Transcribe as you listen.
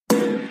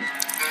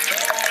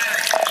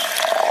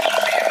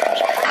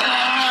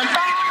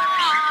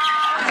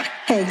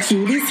Hey,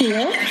 Judy's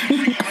here.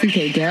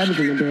 CK Dub is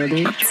in the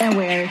building. And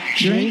we're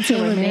Drink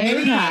Till We're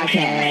Married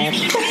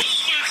podcast.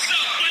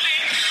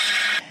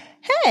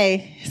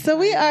 Hey, so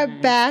we are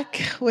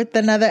back with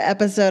another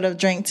episode of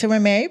Drink Till We're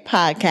Married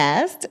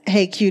podcast.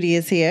 Hey, Cutie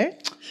is here.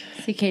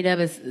 CK Dub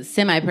is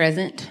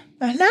semi-present.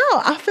 I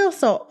know. I feel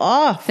so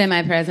off.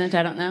 Semi-present,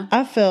 I don't know.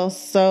 I feel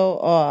so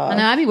off. I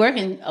know, I be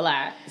working a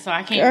lot, so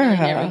I can't really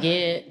never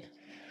get...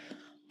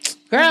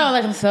 Girl,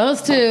 like I'm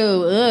supposed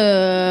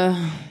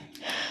to.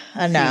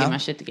 I know. Get my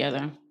shit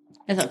together.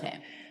 It's okay.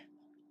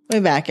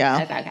 We're back, y'all.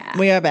 That's okay.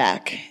 We are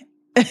back.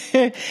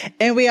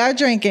 And we are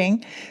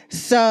drinking.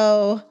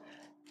 So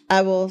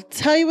I will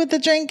tell you what the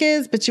drink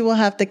is, but you will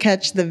have to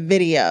catch the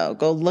video.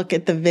 Go look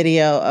at the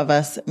video of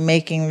us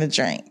making the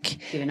drink.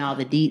 Giving all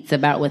the deets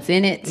about what's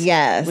in it.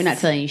 Yes. We're not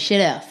telling you shit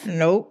else.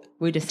 Nope.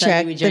 We just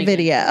check telling you the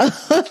video.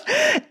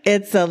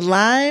 It's a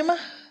lime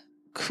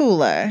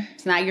cooler.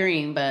 It's not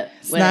green, but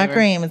It's whatever. not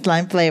green. It's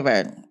lime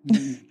flavored.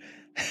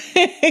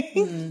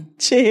 Cheers.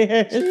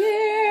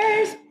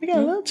 Cheers. We got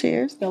a little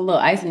cheers. Got a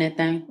little ice in that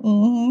thing.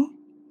 Mm-hmm.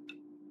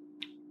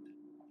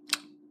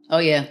 Oh,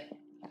 yeah.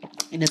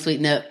 And then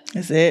sweeten up.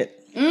 That's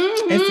it.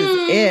 Mm-hmm. This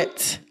is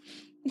it.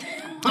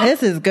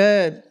 This is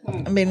good.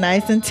 I'll be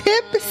nice and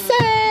tipsy.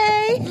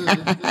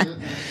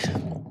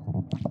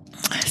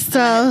 So,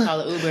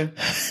 Call it Uber.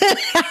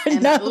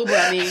 no. Uber,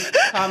 I mean,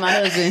 call my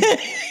husband.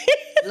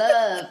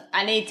 Love,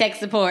 I need tech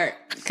support.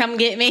 Come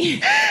get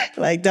me.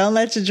 Like, don't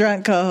let your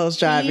drunk co-host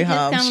drive you Please just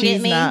home. come get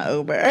She's me. not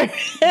Uber.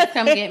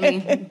 Come get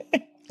me.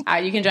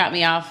 You can drop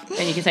me off,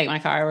 and you can take my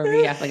car wherever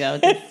you have to go.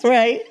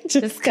 Right?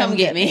 Just come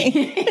get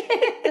me.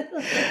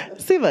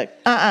 See, look.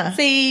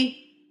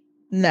 See,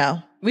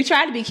 No. we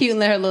tried to be cute and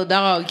let her little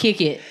dog kick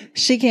it.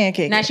 She can't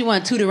kick Now it. she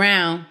want to toot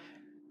around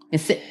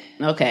and sit.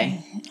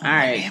 Okay. All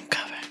right. Damn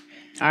cover.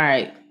 All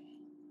right.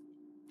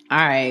 All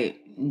right,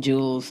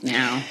 Jules,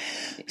 now.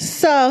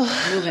 So,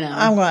 Moving on.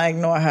 I'm going to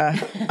ignore her.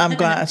 I'm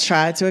going to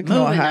try to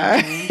ignore Moving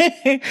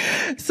her.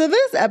 So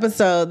this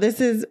episode,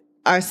 this is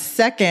our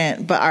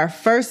second, but our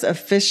first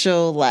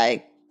official,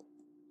 like,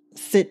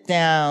 sit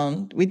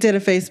down. We did a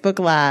Facebook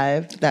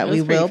Live that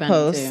we will pretty funny,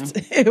 post.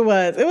 It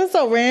was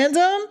so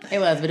random. It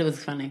was, but it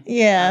was funny.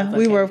 Yeah, I was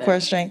we okay were, with of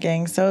course,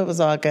 drinking, so it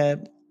was all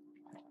good.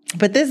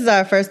 But this is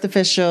our first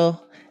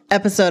official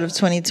episode of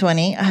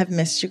 2020. I have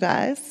missed you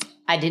guys.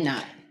 I did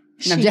not.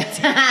 No, I'm just,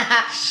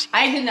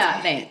 I did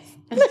not, thanks.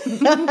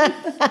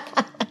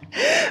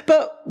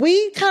 But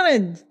we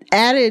kind of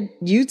added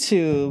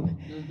YouTube,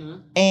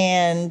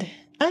 and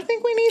I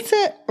think we need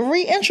to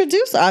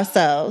reintroduce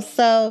ourselves.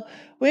 So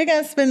we're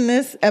going to spend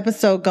this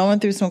episode going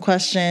through some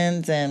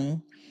questions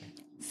and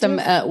Some,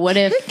 what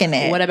if, kicking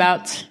it. what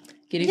about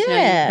getting to know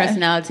Yeah. your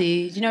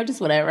personality,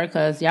 just whatever,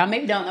 because y'all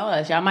maybe don't know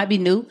us. Y'all might be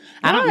new.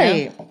 I don't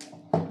know.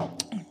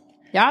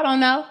 Y'all don't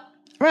know.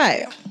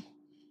 Right.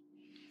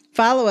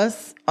 Follow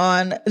us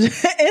on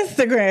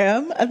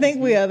Instagram. I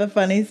think we are the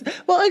funnies.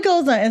 Well, it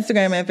goes on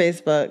Instagram and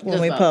Facebook when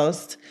Just we both.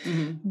 post.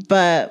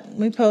 But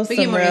we post We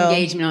some get more real...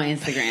 engagement on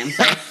Instagram.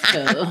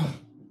 So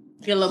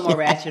get a little more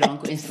ratchet on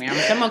Instagram,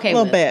 which I'm okay A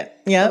little with. bit.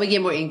 Yeah. But we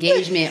get more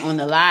engagement on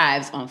the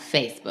lives on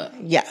Facebook.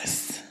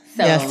 Yes.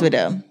 So- Yes, we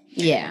do.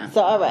 Yeah.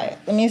 So, all right.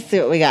 Let me see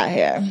what we got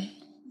here.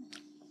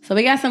 So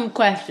we got some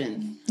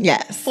questions.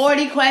 Yes.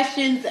 40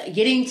 questions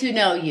getting to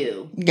know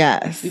you.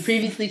 Yes. We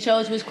previously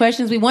chose which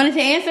questions we wanted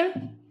to answer.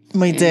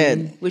 We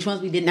did. Which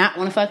ones we did not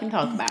want to fucking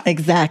talk about.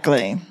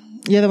 Exactly.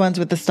 You're the ones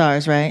with the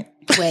stars, right?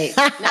 Wait.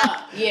 No.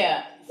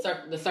 Yeah.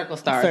 The circle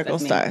stars. Circle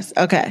that's me. stars.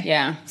 Okay.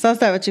 Yeah. So I'll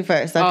start with you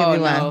first. I'll give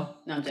you one. No.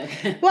 No, I'm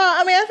joking.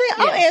 Well, I mean, I think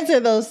I'll Yeah. answer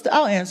those.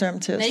 I'll answer them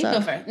too. No, you so.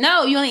 go first.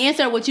 No, you only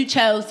answer what you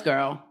chose,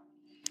 girl.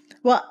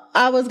 Well,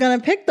 I was going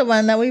to pick the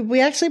one that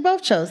we actually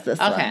both chose this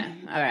one. Okay.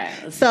 All right.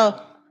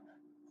 So,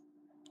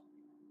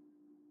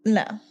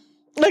 no.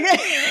 Look,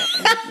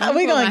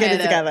 we're going to get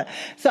it together.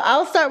 So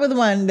I'll start with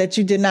one that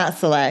you did not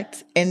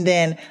select, and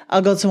then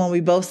I'll go to one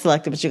we both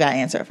selected, but you got to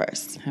answer it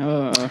first.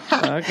 Oh,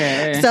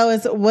 okay. So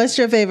it's, what's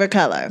your favorite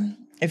color?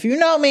 If you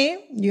know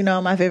me, you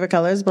know my favorite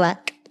color is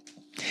black.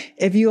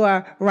 If you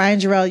are Ryan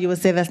Jarrell, you would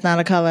say that's not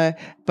a color,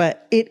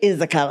 but it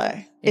is a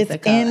color. It's a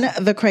color. in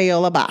the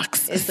Crayola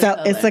box. It's a so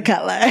color. it's a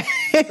color.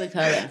 It's a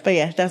color. But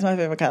yeah, that's my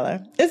favorite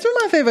color. It's been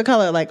my favorite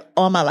color like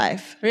all my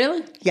life.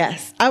 Really?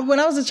 Yes. When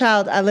I was a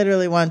child, I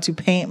literally wanted to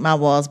paint my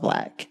walls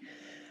black.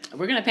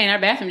 We're going to paint our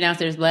bathroom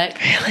downstairs black.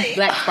 Really?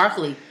 Black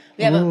sparkly.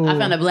 We have I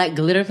found a black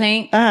glitter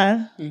paint.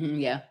 Uh-huh.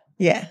 Yeah.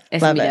 Yeah.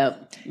 It's Love going to be it.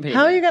 dope. Pretty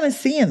How are dope. you going to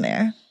see in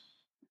there?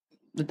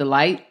 With the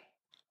light?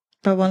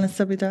 But won't it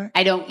still be dark?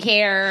 I don't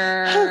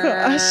care. Oh,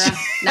 gosh.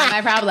 Not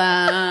my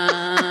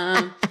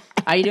problem.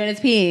 All you doing is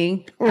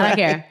peeing. I don't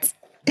care.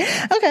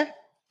 Okay.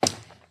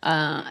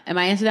 Am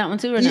I answering that one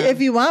too or no?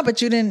 If you want,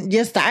 but you didn't,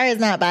 your star is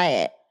not by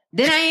it.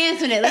 Then I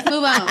answered it. Let's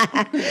move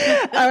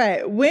on. All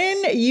right.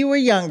 When you were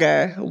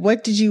younger,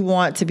 what did you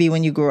want to be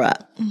when you grew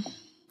up?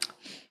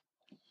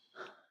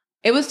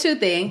 It was two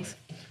things.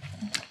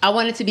 I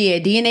wanted to be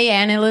a DNA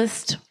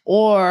analyst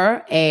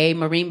or a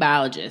marine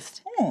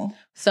biologist.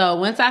 So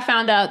once I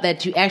found out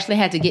that you actually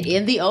had to get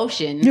in the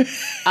ocean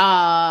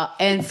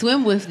and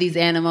swim with these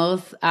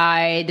animals,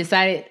 I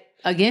decided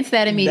against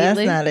that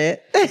immediately. That's not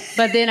it.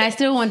 But then I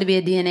still wanted to be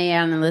a DNA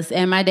analyst.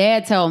 And my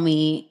dad told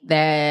me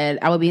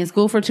that I would be in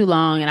school for too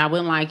long and I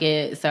wouldn't like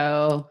it.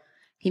 So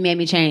he made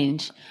me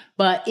change.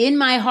 But in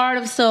my heart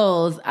of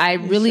souls, I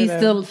really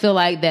still feel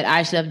like that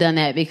I should have done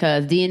that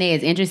because DNA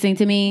is interesting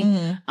to me.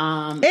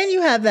 And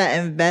you have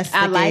that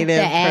investigative I like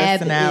the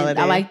personality.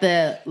 I like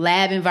the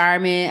lab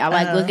environment. I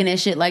like looking at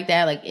shit like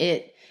that. Like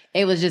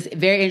it was just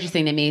very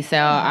interesting to me. So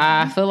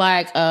I feel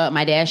like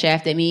my dad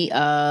shafted me.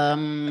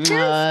 Parents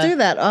do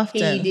that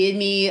often. He did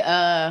me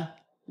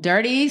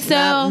dirty.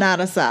 So not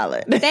a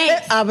solid.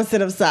 Thanks.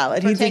 Opposite of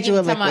solid. He did you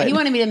a liquid. He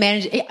wanted me to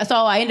manage. So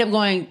I ended up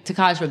going to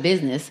college for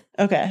business.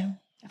 Okay.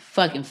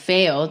 Fucking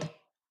failed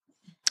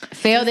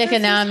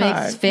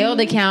economics, failed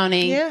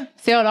accounting,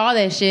 failed all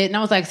that shit. And I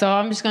was like, so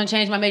I'm just going to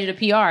change my major to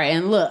PR.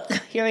 And look,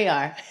 here we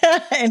are.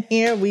 And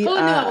here we are. Who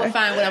knew I would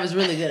find what I was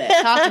really good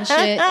at? Talking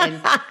shit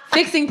and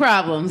fixing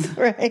problems.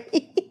 Right.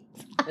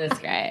 That's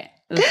great.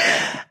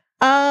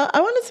 I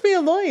wanted to be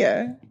a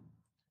lawyer.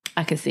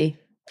 I could see.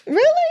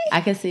 Really?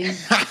 I could see.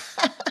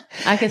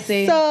 I can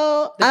see.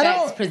 So the I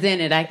facts don't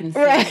presented. I can see.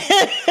 Right.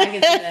 I can see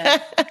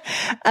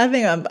that. I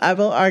think I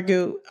will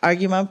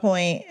argue my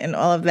point and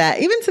all of that,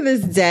 even to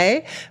this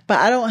day. But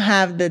I don't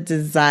have the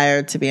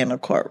desire to be in a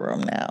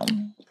courtroom now.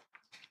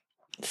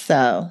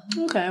 So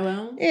okay,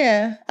 well,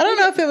 yeah, I don't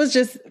know if it was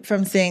just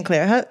from seeing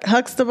Claire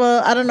Huxtable.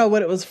 I don't know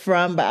what it was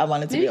from, but I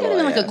wanted to be a lawyer. You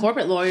could have been like a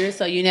corporate lawyer,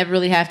 so you never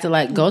really have to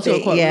like go to a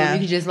courtroom. Yeah. You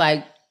could just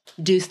like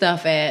do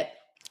stuff at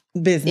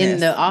business in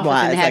the office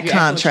and have your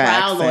contracts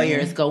trial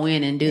lawyers go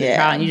in and do the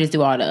trial, and you just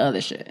do all the other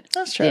shit.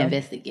 That's true. The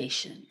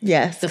investigation.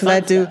 Yes, because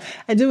I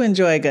do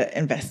enjoy a good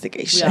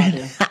investigation. We all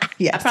do.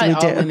 Yes, probably we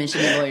do. all women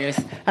should be lawyers.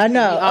 I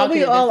know.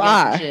 We all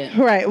are. Shit.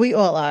 Right. We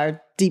all are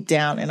deep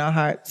down in our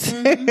hearts.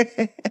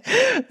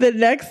 Mm-hmm. The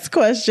next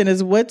question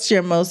is, what's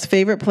your most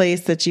favorite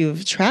place that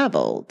you've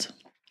traveled?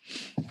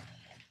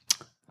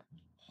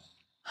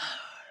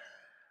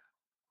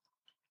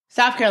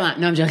 South Carolina.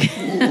 No, I'm joking.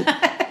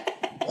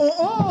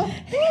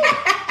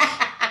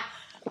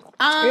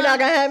 You're not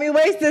gonna have me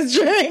waste this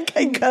drink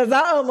because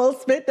I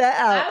almost spit that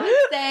out. I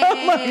would say,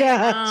 oh my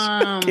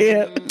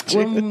gosh!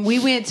 When we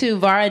went to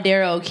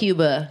Varadero,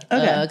 Cuba,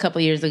 a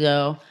couple years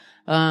ago.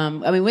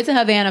 We went to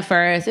Havana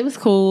first. It was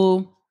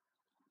cool.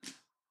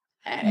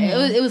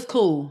 It was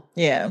cool.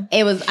 Yeah.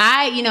 It was.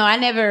 I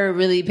never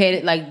really paid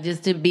it. Like,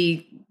 just to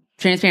be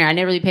transparent, I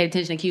never really paid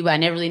attention to Cuba. I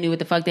never really knew what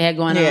the fuck they had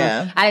going on.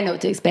 I didn't know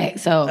what to expect.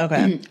 So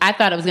I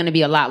thought it was going to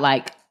be a lot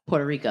like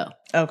Puerto Rico.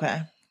 Okay.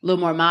 A little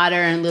more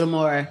modern, a little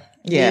more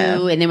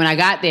new. And then when I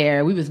got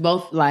there, we was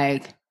both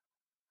like,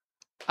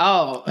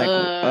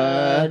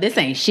 this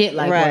ain't shit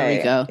like Puerto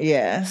Rico.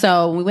 Yeah.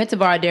 So when we went to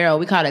Varadero,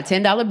 we caught a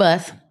 $10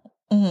 bus.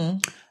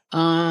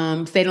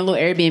 Mm-hmm. Stayed in a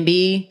little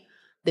Airbnb.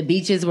 The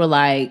beaches were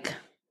like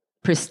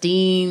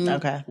pristine,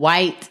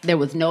 white. There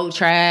was no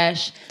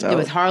trash. There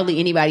was hardly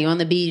anybody on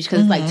the beach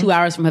because it's like 2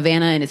 hours from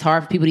Havana and it's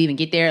hard for people to even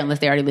get there unless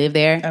they already live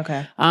there.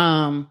 Okay.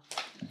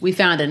 We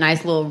found a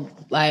nice little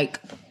like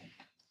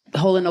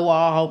hole in the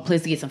wall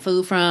place to get some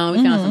food from.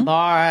 We found some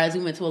bars.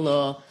 We went to a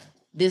little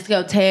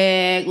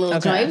discotheque, little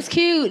joint. It was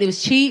cute. It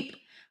was cheap,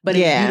 but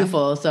it was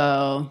beautiful.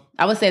 So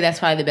I would say that's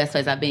probably the best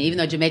place I've been, even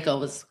though Jamaica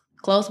was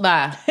close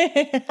by.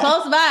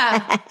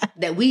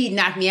 That weed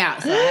knocked me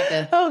out. So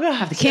I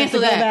have to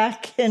cancel that. Go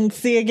back and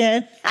see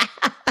again. If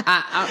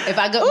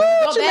I go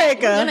back,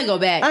 we're going to go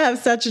back. I have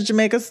such a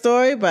Jamaica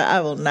story, but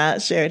I will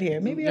not share it here.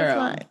 Maybe you're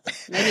fine.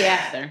 Maybe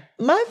after.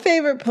 My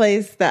favorite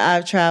place that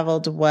I've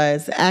traveled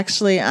was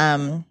actually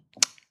Anguilla.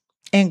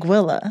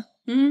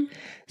 Mm-hmm.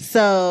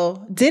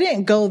 So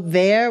didn't go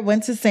there,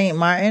 went to St.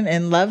 Martin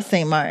and loved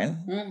St.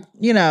 Martin.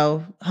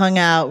 Hung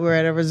out. We were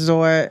at a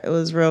resort. It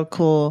was real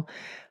cool.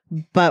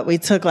 But we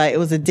took it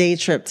was a day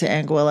trip to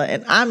Anguilla.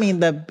 And I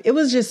mean, it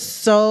was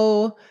just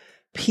so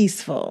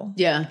peaceful.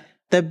 Yeah.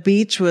 The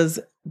beach was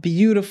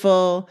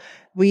beautiful.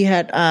 We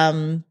had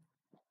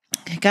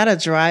got a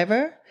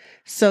driver.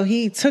 So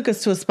he took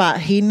us to a spot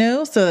he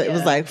knew. So it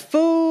was like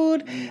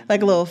food,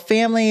 like a little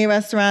family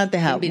restaurant. They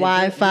had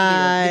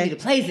Wi-Fi. The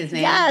places,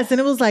 man. Yes. And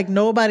it was like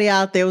nobody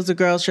out there. It was a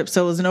girls trip.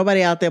 So it was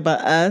nobody out there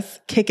but us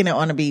kicking it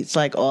on the beach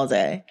like all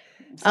day.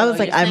 So I was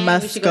like, I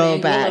must go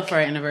back for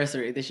our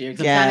anniversary this year.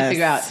 Because I'm trying to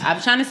figure out.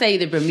 I'm trying to say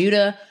either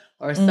Bermuda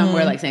or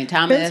somewhere like St.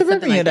 Thomas. Been to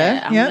something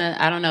Bermuda. Like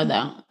that. I don't know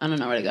though. I don't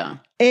know where to go.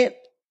 It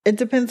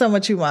depends on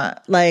what you want.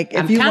 Like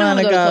if you want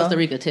to go to Costa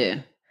Rica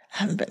too. I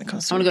haven't been to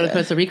Costa Rica. I want to go to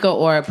Costa Rica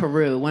or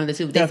Peru. One of the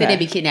two. They said they'd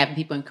be kidnapping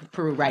people in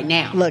Peru right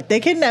now. Look, they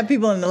kidnap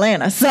people in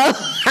Atlanta. So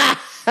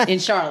in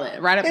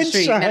Charlotte, right up the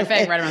street. Matter of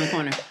fact, right around the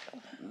corner.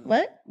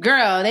 What?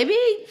 Girl, they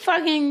be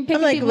fucking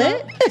picking people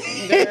what? up.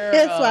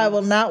 That's why I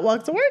will not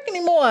walk to work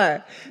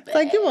anymore. It's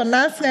like, you will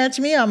not snatch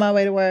me on my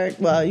way to work.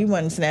 Well, you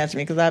wouldn't snatch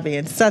me because I'd be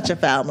in such a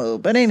foul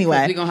mood. But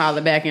anyway. We're going to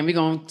holler back and we're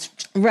going to...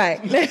 Right.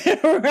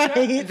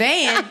 Right.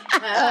 Van.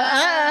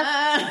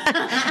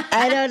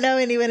 I don't know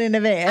anyone in the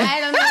van. I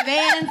don't know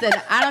vans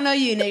and I don't know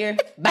you, nigga.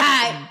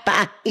 Bye.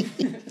 Bye.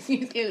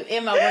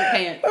 In my work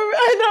pants.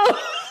 I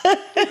know.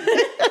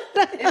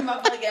 In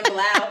my fucking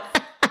blouse.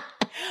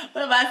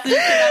 What am I sitting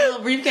in my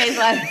little briefcase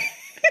like?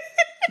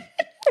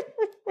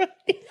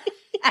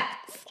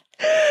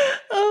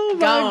 Oh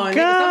my gosh.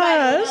 Somebody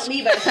will help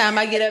me by the time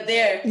I get up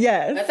there.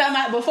 Yes. By the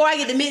time before I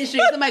get to Mitten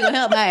Street, somebody gonna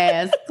help my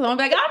ass. So I'm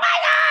like, oh my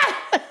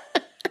God.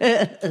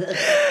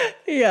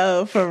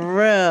 Yo, for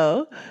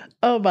real.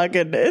 Oh my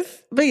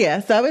goodness. But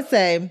yeah, so I would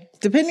say,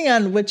 depending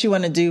on what you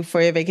want to do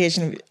for your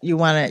vacation, you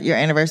want your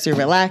anniversary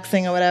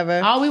relaxing or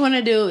whatever. All we want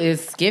to do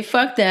is get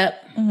fucked up,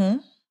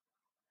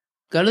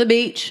 go to the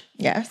beach.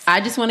 Yes.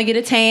 I just want to get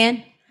a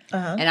tan,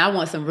 and I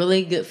want some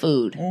really good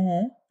food.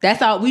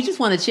 That's all. We just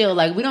want to chill.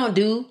 Like, we don't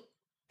do...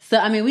 So,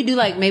 I mean, we do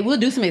like, maybe we'll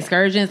do some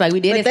excursions. Like,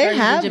 we did excursions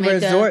they have in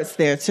Jamaica. resorts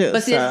there too.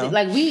 But see,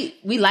 like,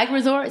 we like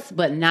resorts,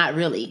 but not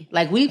really.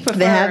 Like, we prefer...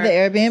 They have the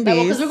Airbnbs.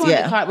 Because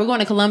we're going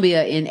to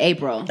Colombia in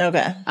April.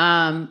 Okay.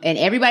 And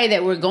everybody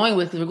that we're going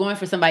with, because we're going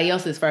for somebody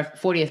else's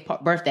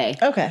 40th birthday.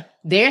 Okay.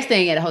 They're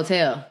staying at a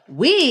hotel.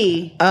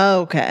 We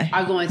are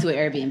going to an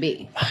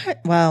Airbnb.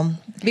 Well...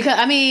 Because,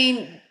 I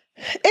mean...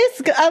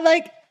 It's... I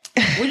like...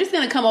 We're just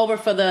gonna come over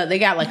for they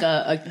got like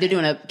they're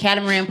doing a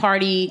catamaran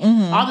party,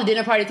 all the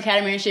dinner parties, the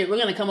catamaran shit. We're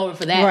gonna come over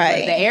for that.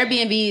 Right. But the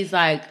Airbnb is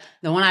like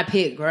the one I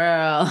picked,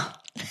 girl.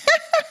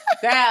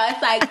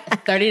 It's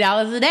like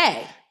 $30 a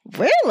day.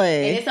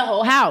 Really? And it's a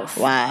whole house.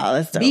 Wow,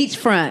 that's dope.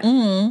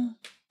 Beachfront.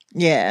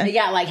 Yeah. They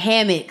got like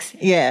hammocks.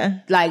 Yeah.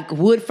 Like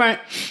wood front.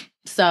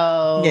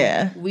 So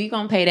yeah, we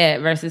gonna pay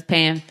that versus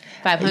paying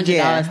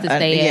 $500 to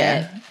stay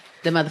at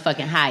the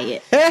motherfucking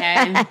Hyatt.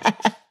 Okay.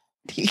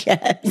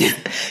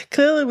 Yes.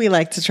 Clearly we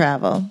like to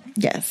travel.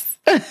 Yes.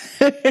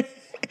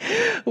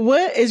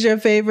 What is your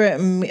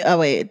favorite oh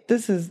wait,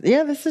 this is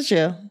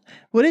you.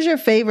 What is your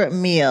favorite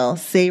meal,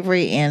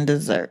 savory and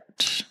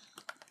dessert?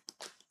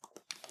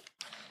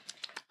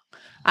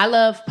 I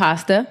love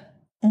pasta.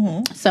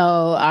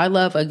 So I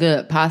love a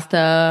good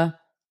pasta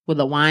with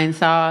a wine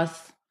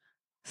sauce.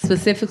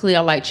 Specifically, I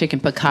like chicken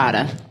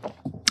piccata.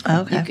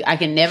 Okay. I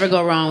can never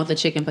go wrong with a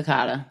chicken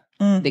piccata.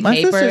 The my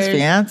capers, sister's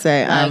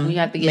fiance you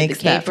have to get the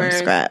capers. From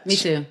scratch. Me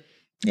too.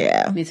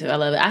 Yeah. Me too. I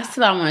love it. I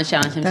still want to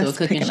challenge him to a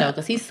cooking show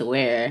because he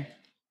swear.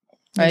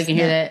 Oh, you can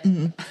hear that?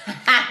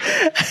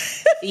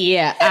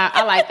 Yeah,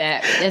 I like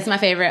that. That's my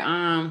favorite.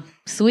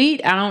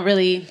 Sweet, I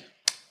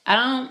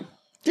don't...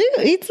 Do you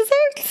eat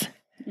desserts?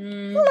 I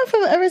don't know if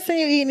I've ever seen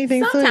you eat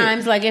anything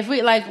sometimes, sweet. like if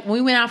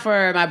we went out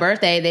for my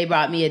birthday, they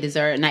brought me a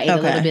dessert and I ate a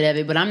little bit of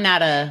it, but I'm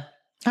not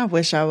I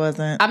wish I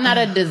wasn't. I'm not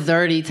a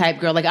desserty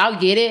type girl. Like, I'll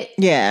get it.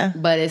 Yeah.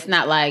 But it's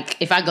not like,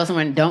 if I go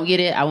somewhere and don't get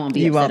it, I won't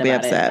be upset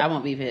about it. I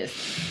won't be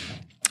pissed.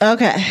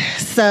 Okay.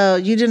 So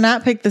you did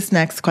not pick this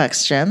next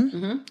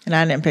question. And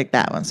I didn't pick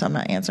that one, so I'm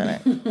not answering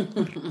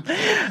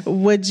it.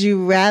 Would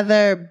you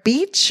rather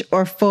beach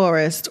or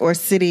forest or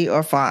city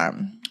or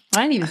farm?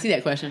 I didn't even see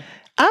that question.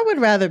 I would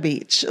rather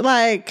beach.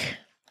 Like,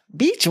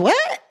 beach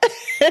what?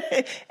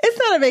 It's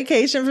not a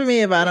vacation for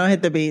me if I don't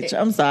hit the beach.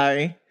 I'm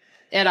sorry.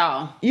 At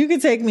all. You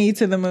could take me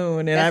to the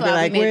moon and I'd be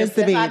like, where's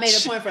the beach? I made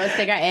a point for us to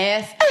take our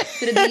ass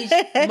to the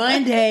beach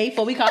Monday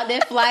before we caught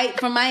that flight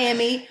from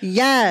Miami.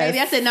 Yes. Baby,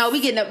 I said, no,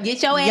 we get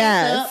your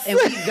ass up and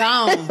we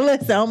gone.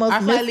 Listen,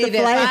 almost missed the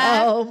flight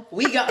home.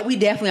 We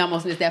definitely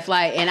almost missed that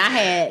flight. And I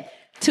had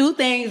 2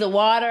 things of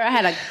water. I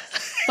had a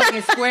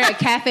fucking square of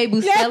Cafe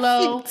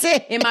Bustelo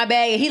in my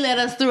bag. And he let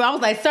us through. I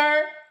was like,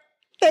 sir,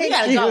 we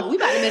gotta go. We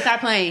about to miss our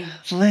plane.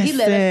 Listen, he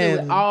let us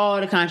through with all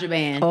the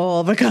contraband.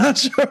 All the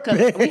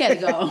contraband. We had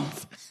to go.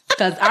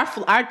 Because our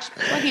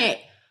fucking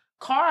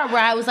car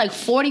ride was like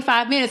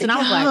 45 minutes. And I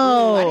was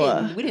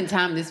like, we didn't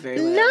time this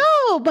very well.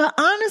 No, but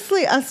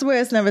honestly, I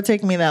swear it's never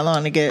taken me that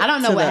long to get I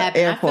don't know to what the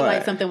happened. airport. I feel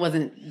like something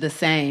wasn't the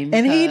same.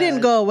 And he didn't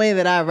go away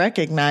that I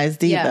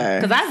recognized either. Yeah,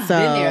 because I've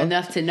been there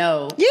enough to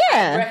know.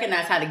 Yeah.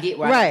 Recognize how to get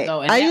where I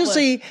go.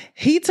 And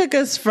he took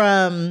us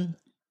from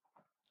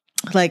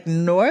like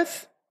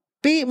North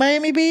Beach,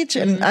 Miami Beach,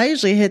 and I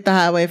usually hit the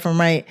highway from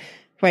right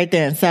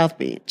there in South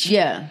Beach.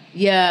 Yeah,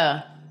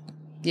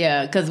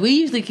 because we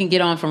usually can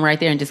get on from right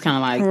there and just kind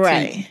of like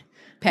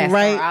past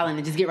Star Island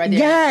and just get right there.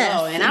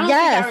 Yes, and I don't think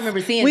I remember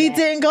seeing we that.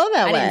 didn't go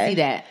that way. I didn't see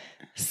that.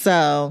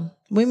 So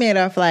we made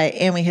our flight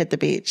and we hit the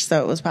beach,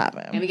 so it was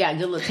popping. And we got a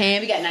good little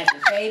tan. We got nice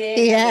and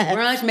faded. Yeah,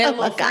 brunch. Met a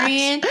little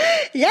friend.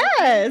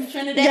 Yes,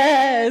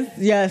 Trinidad.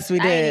 Yes, we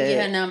did. I didn't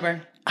get her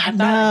number. I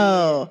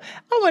know.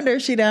 I wonder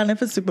if she down there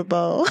for Super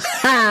Bowl.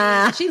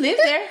 She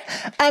lives there.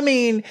 I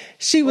mean,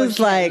 she was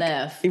like,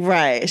 left.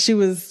 Right. She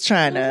was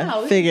trying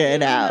to figure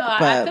it out.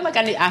 But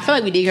I feel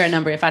like we did get her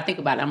number. If I think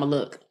about it, I'm gonna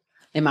look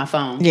in my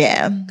phone.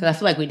 Yeah, because I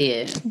feel like we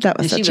did. That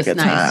was such a good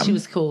time. She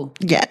was cool.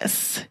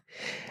 Yes.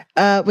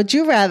 Would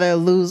you rather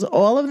lose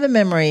all of the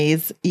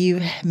memories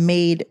you've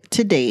made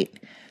to date,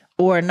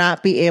 or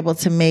not be able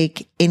to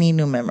make any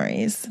new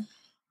memories?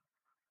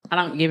 I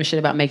don't give a shit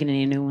about making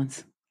any new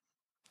ones.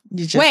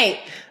 You just, Wait.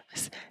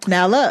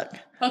 Now look.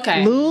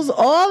 Okay. Lose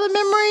all the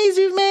memories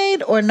you've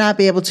made or not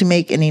be able to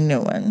make any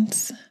new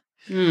ones?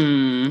 I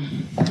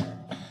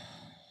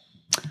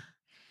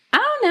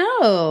don't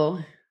know.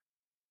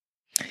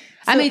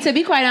 I mean, to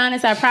be quite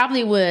honest, I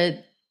probably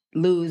would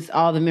lose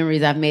all the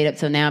memories I've made up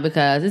till now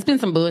because it's been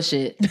some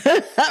bullshit.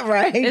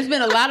 Right. There's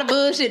been a lot of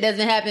bullshit that's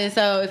been happening.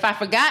 So if I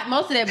forgot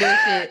most of that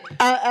bullshit,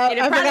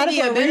 it'd probably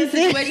be a better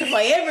situation for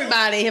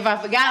everybody if I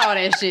forgot all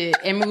that shit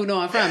and moved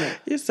on from it.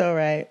 You're so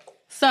right.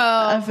 So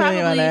probably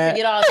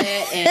forget all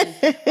that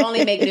and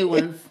only make new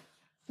ones.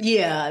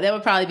 Yeah, that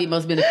would probably be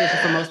most beneficial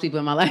for most people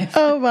in my life.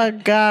 Oh my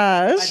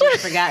gosh. I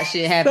just forgot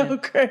shit happened. So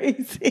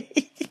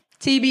crazy.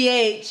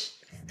 TBH.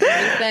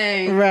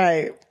 Thing.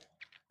 Right.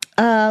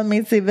 Let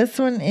me see. This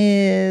one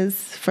is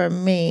for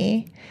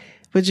me.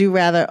 Would you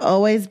rather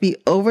always be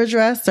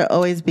overdressed or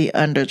always be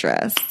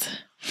underdressed?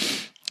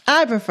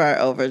 I prefer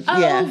over.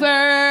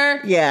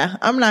 Yeah.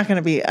 I'm not going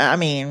to be, I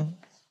mean,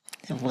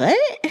 what?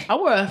 I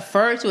wore a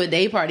fur to a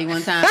day party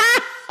one time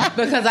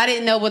because I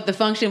didn't know what the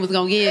function was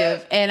going to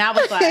give. And I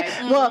was like,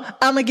 well,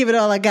 I'm going to give it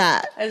all I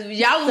got. Y'all going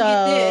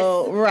to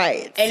get this.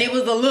 Right. And it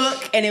was a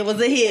look and it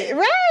was a hit.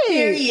 Right.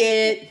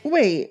 Period.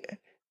 Wait.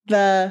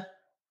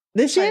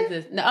 This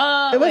year?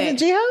 No, it wasn't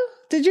Jiho?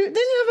 Didn't you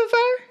have a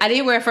fur? I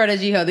did wear a fur to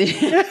Jiho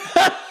this year.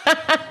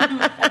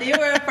 I did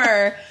wear a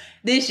fur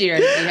this year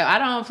to Jiho. I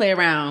don't play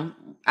around.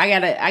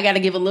 I gotta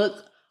give a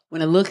look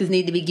when a look is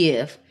need to be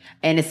give.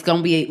 And it's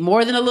gonna be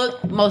more than a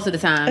look most of the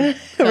time.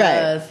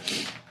 Right.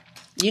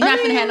 You're not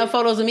gonna have no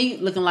photos of me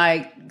looking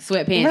like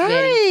sweatpants.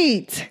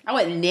 Right. Betty. I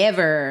would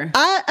never.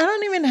 I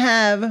don't even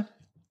have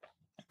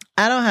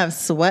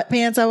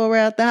sweatpants I will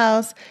wear out the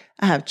house.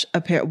 I have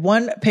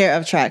one pair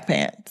of track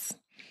pants.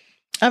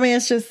 I mean,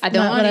 it's just I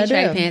don't want any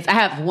track pants. I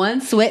have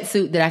one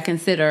sweatsuit that I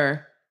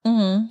consider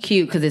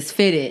cute because it's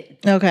fitted.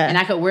 Okay. And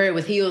I could wear it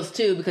with heels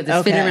too because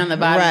it's fitted around the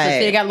bottom. Right. So it's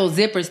fitted, got little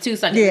zippers too,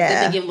 so I can zip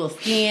and give a little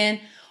skin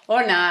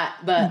or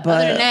not. But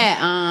other than that,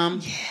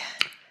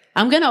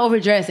 I'm gonna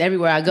overdress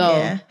everywhere I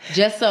go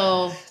just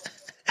so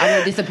I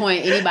won't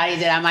disappoint anybody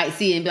that I might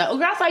see and be like, "Oh,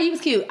 girl, I saw you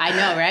was cute." I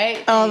know,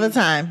 right? All the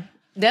time.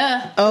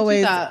 Duh.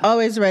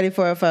 Always ready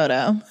for a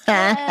photo.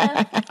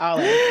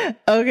 Always.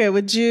 Okay,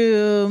 would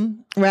you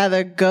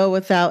rather go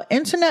without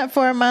internet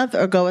for a month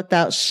or go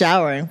without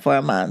showering for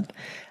a month?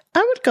 I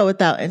would go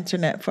without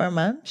internet for a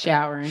month.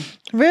 Showering.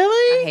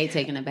 Really? I hate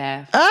taking a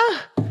bath.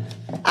 That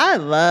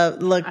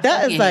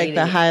is like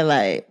the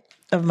highlight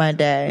of my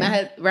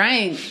day.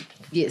 Ryan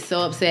gets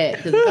so upset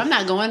because if I'm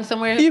not going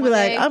somewhere, you'd be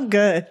like, I'm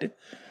good.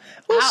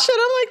 Well, shit,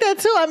 I'm like that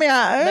too.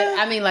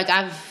 I mean,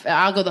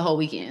 I'll go the whole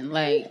weekend.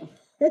 Like,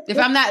 if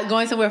I'm not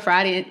going somewhere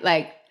Friday,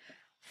 like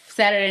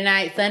Saturday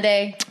night,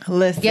 Sunday,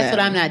 guess what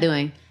I'm not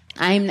doing?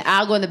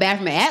 I'll go in the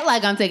bathroom and act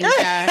like I'm taking a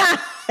shower.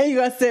 You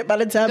gonna sit by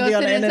the tub, be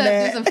on the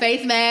internet, do some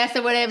face masks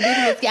or whatever.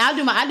 I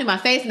do my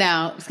face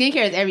now.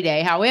 Skincare is every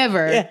day.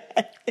 However,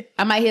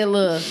 I might hit a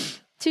little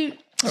toot.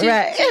 But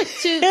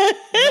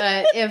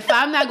if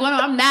I'm not going,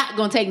 I'm not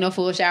going to take no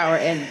full shower,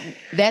 and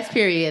that's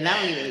period. And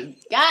I don't even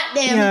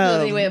goddamn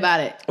feel any way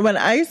about it. When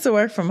I used to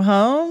work from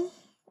home,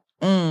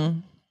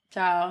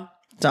 child,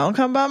 don't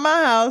come by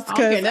my house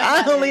because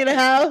I don't leave the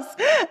house.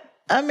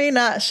 I mean,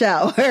 not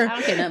shower. I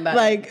don't care nothing about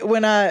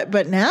it.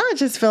 But now I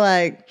just feel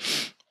like,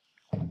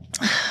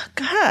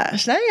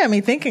 gosh, now you got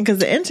me thinking because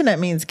the internet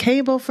means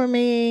cable for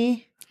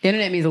me.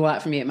 Internet means a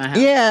lot for me at my house.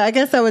 Yeah, I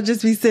guess I would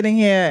just be sitting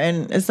here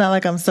and it's not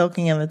like I'm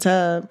soaking in the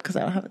tub because I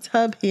don't have a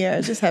tub here.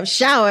 I just have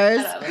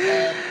showers.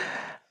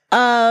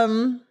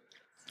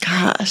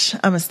 Gosh,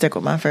 I'm gonna stick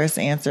with my first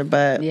answer,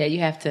 but yeah,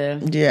 you have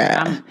to.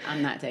 Yeah,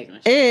 I'm not taking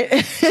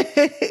a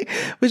shit.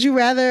 Would you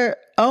rather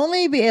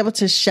only be able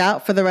to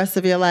shout for the rest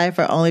of your life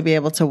or only be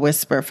able to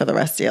whisper for the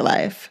rest of your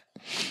life?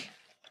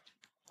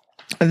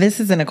 This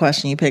isn't a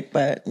question you picked,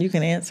 but you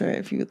can answer it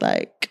if you would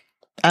like.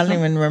 I don't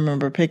even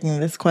remember picking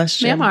this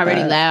question. I'm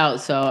already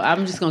loud, so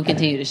I'm just going to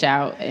continue to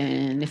shout.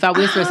 And if I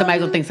whisper,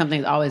 somebody's going to think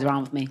something's always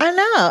wrong with me. I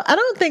know. I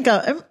don't think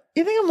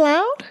you think I'm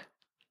loud?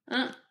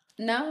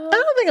 No. I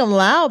don't think I'm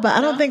loud, but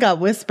I don't think I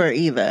whisper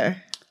either.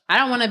 I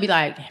don't want to be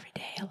like, every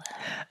day I love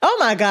you. Oh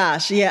my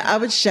gosh. Yeah, I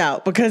would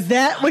shout because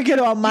that would get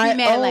on my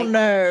own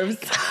nerves.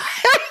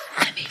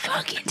 Let me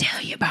fucking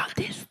tell you about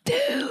this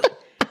dude.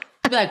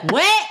 I'd be like,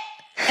 what?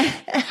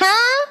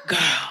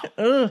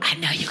 Girl, I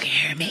know you can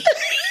hear me.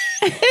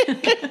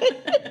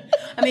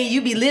 I mean,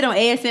 you be lit on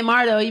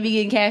ASMR though. You be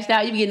getting cashed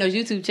out. You be getting those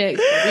YouTube checks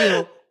for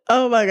real.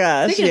 Oh my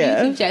gosh! Speaking of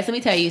YouTube checks, let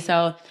me tell you.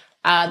 So,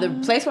 the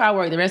place where I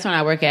work, the restaurant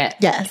I work at,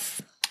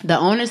 yes, the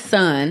owner's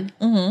son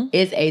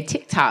is a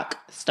TikTok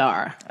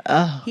star.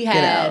 Oh, he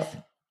has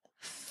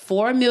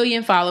 4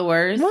 million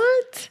followers.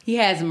 What? He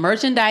has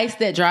merchandise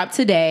that dropped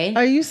today.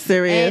 Are you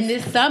serious? And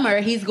this summer,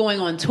 he's going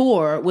on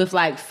tour with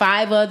like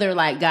 5 other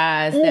like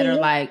guys that are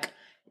like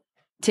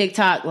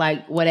TikTok,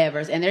 like whatever,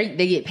 and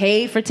they get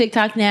paid for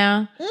TikTok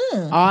now,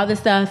 all the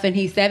stuff, and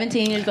he's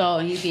 17 years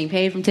old and he's getting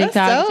paid from TikTok.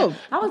 That's dope.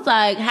 I was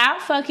like, how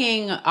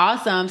fucking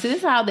awesome. So this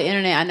is how the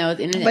internet, I know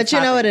it's internet. But you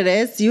know what it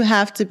is? You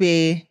have to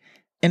be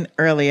an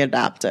early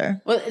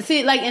adopter. Well,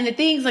 see, like, and the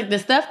things, like the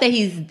stuff that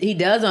he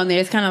does on there,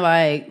 it's kind of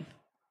like,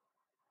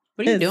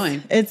 what are you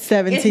doing? It's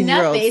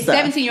 17-year-old It's stuff.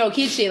 17-year-old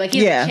kid shit. Like,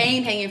 he has a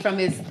chain hanging from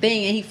his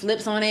thing and he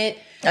flips on it.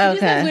 He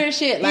just does weird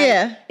shit.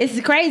 Like, it's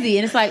crazy.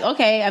 And it's like,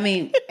 okay, I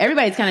mean,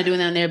 everybody's kind of doing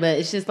that on there, but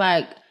it's just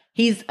like,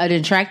 he's an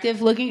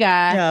attractive looking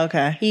guy. Yeah,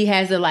 okay. He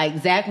has the like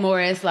Zach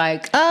Morris,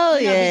 like, oh,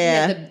 you know,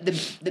 yeah. He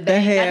has the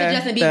hair. Not the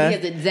Justin Bieber, he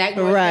has the Zach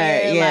Morris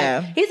hair. Yeah.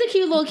 Like, he's a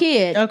cute little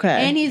kid.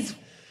 Okay. And he's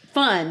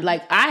fun.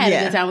 Like, I had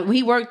a good time.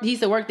 When he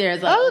used to work there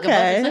as like, a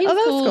butler, so he was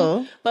that's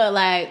cool. But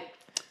like,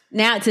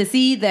 now to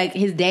see like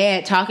his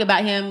dad talk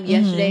about him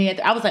yesterday,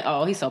 I was like,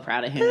 oh, he's so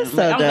proud of him. That's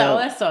so I was like, dope. oh,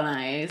 that's so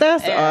nice.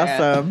 That's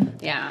awesome.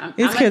 Yeah.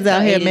 These kids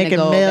out here making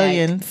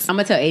millions. I'm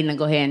going to tell Aiden to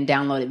go ahead and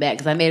download it back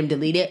because I made him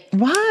delete it.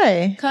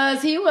 Why?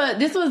 Because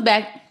this was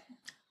back,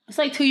 it's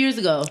like 2 years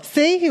ago.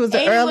 See, he was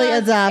an early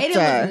adopter.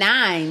 Aiden was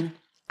 9.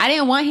 I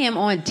didn't want him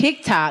on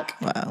TikTok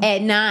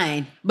at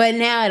 9. But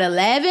now at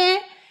 11,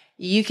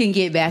 you can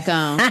get back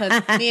on.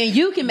 Because me and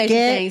you can make some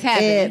things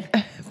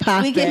happen.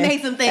 We can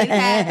make some things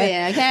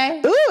happen,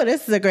 okay? Ooh,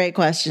 this is a great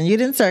question. You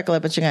didn't circle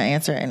it, but you're going to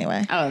answer it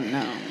anyway. Oh,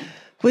 no.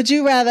 Would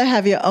you rather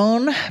have your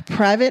own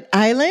private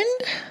island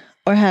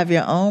or have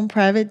your own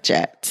private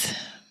jet?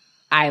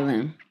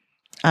 Island.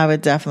 I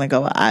would definitely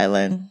go with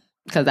island.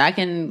 Because I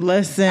can...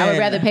 Listen. I would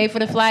rather pay for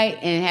the flight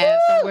and have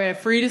somewhere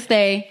free to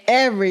stay.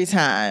 Every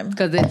time.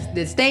 Because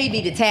the stay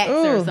be the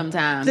taxer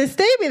sometimes. The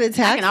stay be the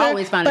taxer. I can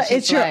always find a cheap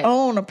it's your flight.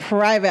 own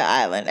private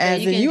island.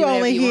 As in you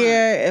only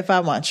here if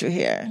I want you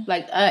here.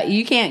 Like,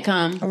 you can't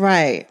come.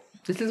 Right.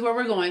 This is where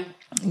we're going.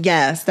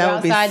 Yes, that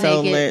would be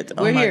so naked. lit.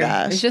 We're oh my here.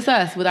 gosh. It's just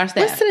us with our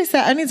staff. What's today's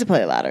Saturday? I need to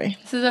play a lottery.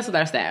 This is us with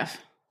our staff.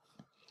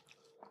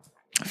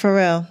 For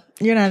real.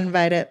 You're not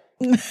invited.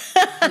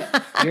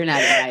 You're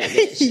not invited,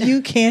 bitch.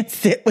 You can't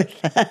sit with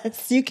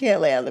us. You can't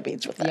lay on the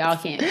beach with us. Y'all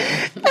can't.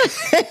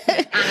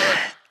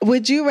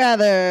 Would you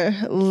rather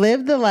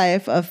live the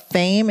life of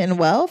fame and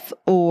wealth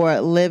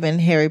or live in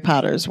Harry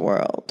Potter's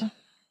world?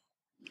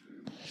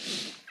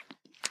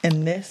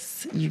 And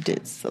this you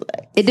did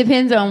select. It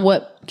depends on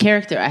what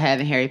character I have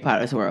in Harry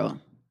Potter's world.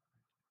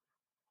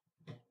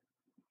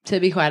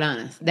 To be quite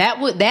honest,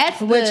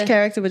 which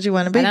character would you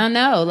want to be? I don't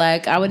know.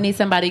 Like, I would need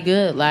somebody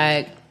good,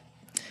 like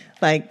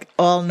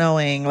all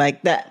knowing,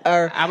 like that,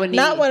 or I would need,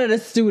 not one of the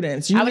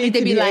students. I would need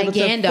to be like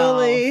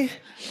Gandalf,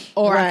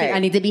 or I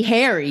need to be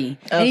Harry.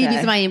 Okay. I need to be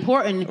somebody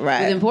important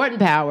with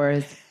important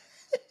powers.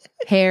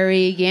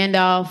 Harry,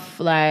 Gandalf,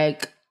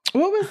 like.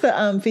 What was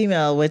the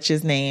female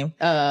witch's name?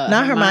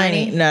 Not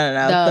Hermione. No.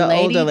 The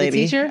older lady.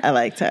 The teacher? I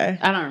liked her.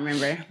 I don't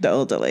remember. The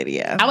older lady,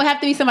 yeah. I would have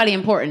to be somebody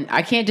important.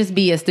 I can't just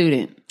be a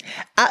student.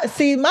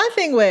 See, my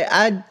thing with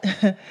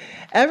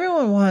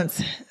everyone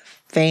wants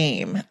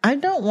fame. I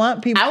don't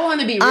want people. I want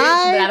to be rich, but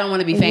I don't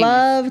want to be famous. I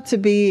love to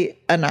be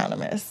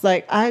anonymous.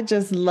 Like, I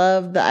just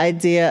love the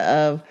idea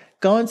of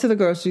going to the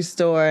grocery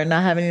store and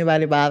not having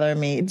anybody bothering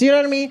me. Do you know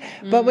what I mean?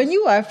 Mm-hmm. But when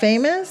you are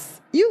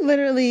famous, you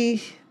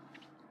literally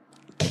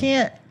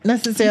can't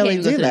necessarily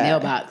do that. To the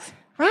mailbox,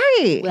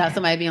 right? Without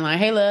somebody being like,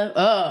 "Hey,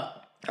 love,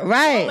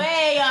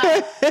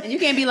 right?" And you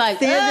can't be like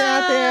standing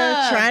out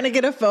there trying to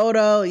get a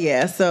photo.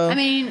 Yeah, so I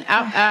mean,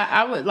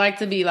 I would like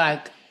to be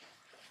like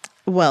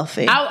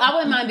wealthy. I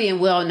wouldn't mind being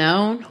well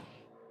known,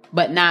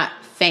 but not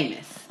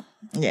famous.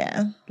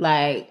 Yeah,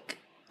 like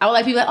I would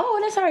like people like, "Oh,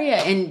 that's her,"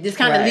 yeah, and just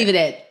kind of leave it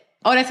at,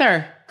 "Oh, that's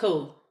her,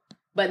 cool."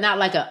 But not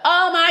like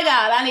 "Oh my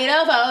God, I need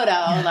a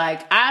photo."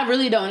 Like, I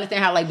really don't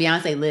understand how like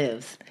Beyonce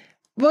lives.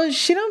 Well,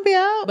 she don't be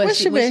out. But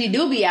when she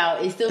do be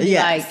out, it still be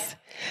like.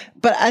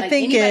 But I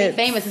think anybody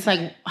famous, it's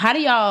like, how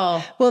do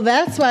y'all? Well,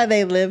 that's why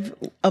they live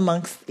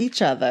amongst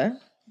each other.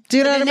 Do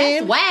you know what I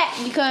mean? That's whack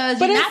because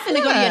you're not going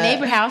to go to your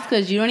neighbor house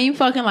because you don't even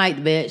fucking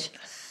like the bitch.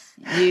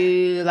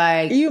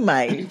 You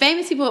might.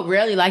 Famous people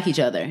rarely like each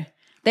other.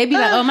 They be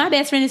like, "Oh, my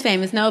best friend is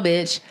famous." No,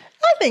 bitch.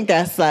 I think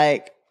that's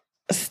like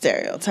a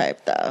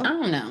stereotype, though. I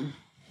don't know.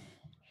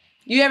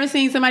 You ever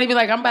seen somebody be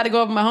like, "I'm about to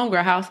go over to my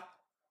homegirl house"?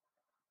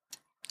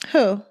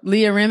 Who?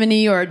 Leah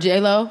Remini or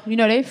J-Lo. You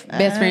know they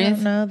best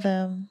friends. I don't know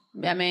them.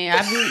 I mean,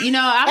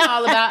 I'm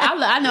all about.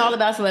 I know all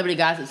about celebrity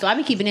gossip, so I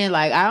be keeping it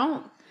like I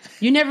don't.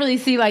 You never really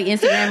see like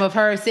Instagram of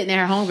her sitting at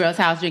her homegirl's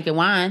house drinking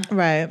wine,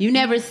 right? You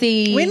never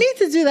see. We need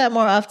to do that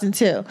more often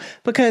too,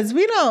 because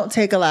we don't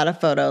take a lot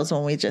of photos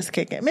when we just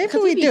kick it. Maybe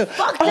we do.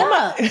 Fucked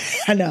up.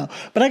 I know,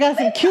 but I got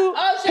some cute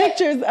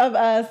pictures of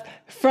us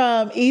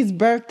from E's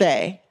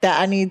birthday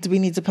that we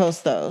need to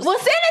post those. Well,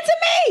 send it to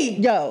me.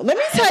 Yo, let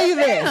me tell you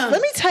this.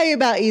 Let me tell you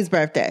about E's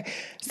birthday.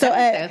 So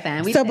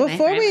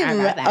before we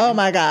oh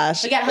my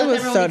gosh, it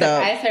was so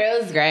dope.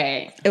 It was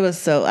great. It was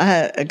so, I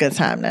had a good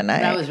time that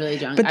night. I was really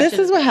drunk. But this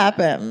is what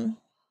happened.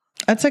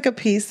 I took a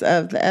piece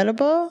of the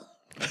edible.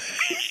 Is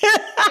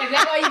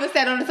that why you was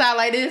sat on the side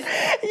like this?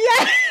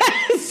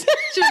 Yes.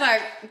 She was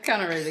like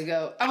kind of ready to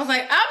go. I was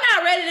like, I'm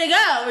not ready to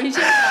go. And she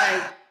was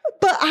like,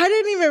 but I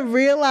didn't even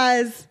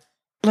realize.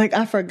 Like,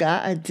 I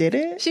forgot I did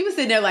it. She was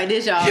sitting there like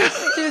this, y'all.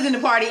 She was in the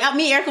party.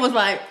 Me and Erica was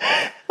like.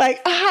 And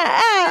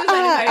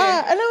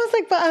I was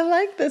like, but I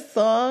like this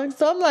song.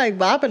 So I'm like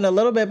bopping a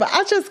little bit, but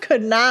I just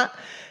could not.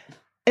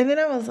 And then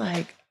I was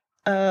like,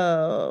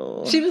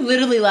 oh. She was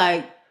literally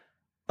like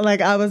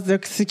I was the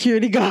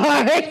security guard.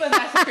 She was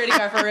not security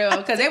guard for real.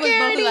 Because they was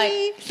both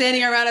like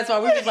standing around us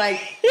while we was like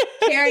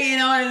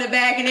carrying on in the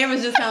back. And they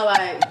was just kind of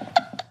like,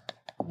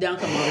 don't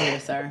come over here,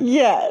 sir.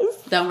 Yes.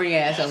 Don't bring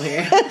your ass over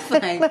here. It's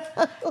like,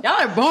 y'all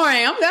are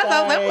boring. I'm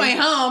going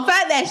home.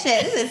 Fight that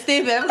shit. This is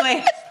stupid. I'm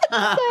like,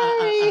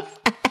 sorry.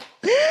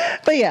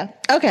 But yeah.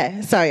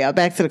 Okay. Sorry, y'all.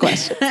 Back to the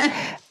question.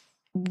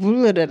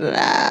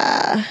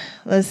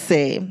 Let's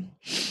see.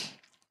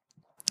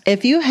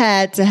 If you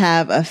had to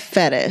have a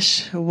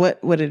fetish,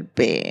 what would it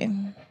be?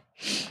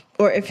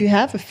 Or if you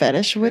have a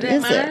fetish, what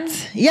is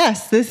it?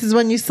 Yes, this is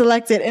when you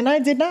selected, and I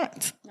did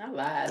not. I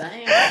lied. I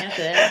ain't gonna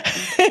answer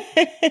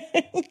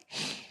that.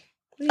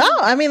 Oh,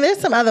 I mean, there's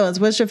some other ones.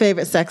 What's your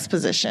favorite sex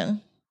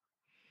position?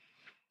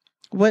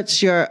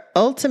 What's your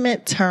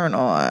ultimate turn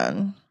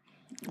on?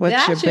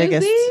 What's your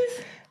biggest?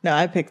 These? No,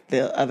 I picked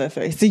the other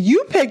three. So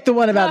you picked the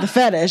one about the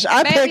fetish.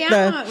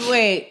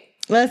 Wait.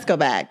 Let's go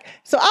back.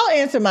 So I'll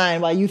answer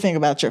mine while you think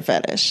about your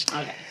fetish.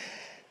 Okay.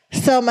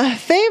 So my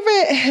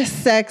favorite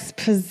sex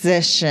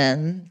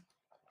position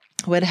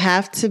would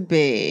have to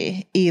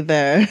be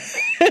either,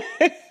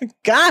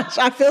 gosh,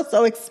 I feel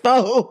so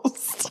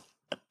exposed.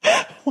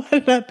 Why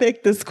did I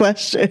pick this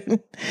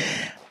question?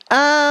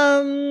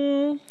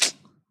 On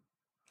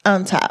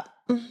top.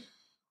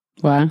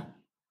 Why?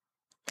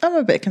 I'm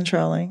a bit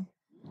controlling.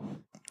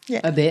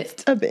 Yeah. A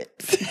bit. A bit.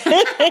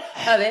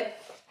 A bit.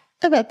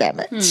 About that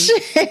much.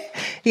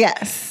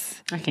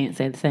 Yes. I can't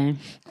say the same.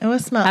 And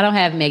what smell? I don't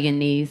have Megan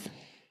knees.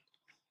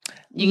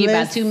 You get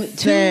about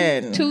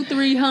two,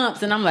 3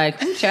 humps, and I'm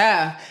like, ooh,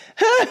 child.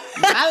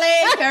 My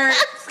legs hurt.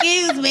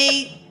 Excuse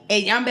me.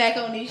 And I'm back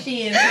on these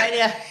shins right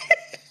now.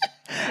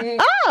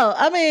 Oh,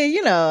 I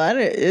mean,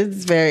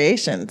 it's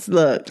variations.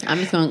 Look. I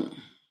just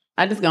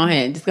go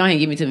ahead. Just go ahead and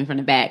give me to me from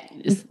the back.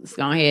 Just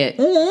go ahead.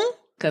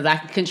 Because I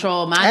can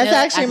control my That's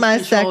actually my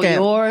second.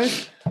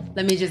 Yours.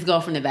 Let me just go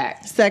from the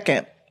back.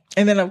 Second.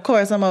 And then, of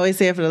course, I'm always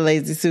here for the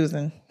lazy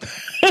Susan.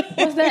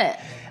 What's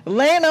that?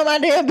 Laying on my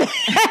damn back.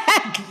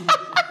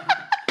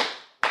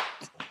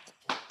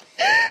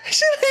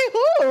 She's like,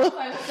 ooh.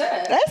 What's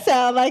that? That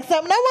sounds like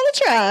something I want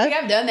to try. I think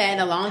I've done that in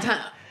a long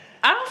time.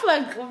 I don't feel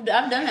like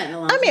I've done that in a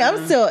long time. I mean,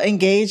 I'm still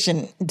engaged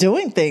in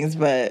doing things,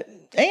 but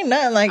ain't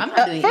nothing like, I'm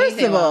not doing first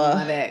of all. on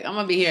my back. I'm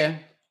going to be here.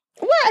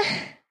 What?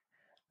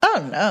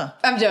 Oh, no.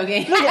 I'm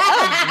joking. Oh,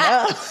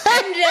 no.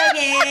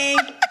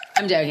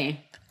 I'm joking.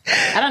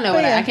 I don't know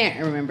I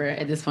can't remember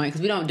at this point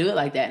because we don't do it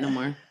like that no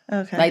more.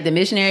 Okay. Like the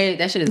missionary,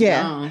 that shit is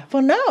gone.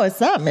 Well, no, it's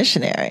not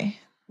missionary.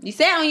 You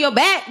sat on your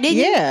back, didn't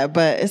you? Yeah,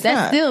 but That's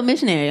not. still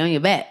missionary on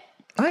your back.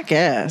 I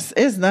guess.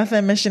 It's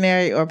nothing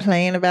missionary or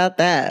plain about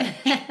that.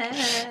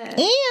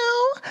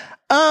 Ew.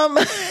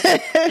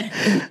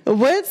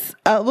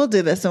 We'll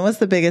do this one. What's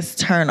the biggest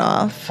turn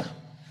off?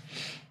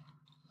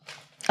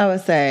 I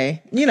would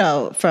say,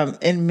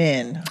 in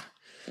men.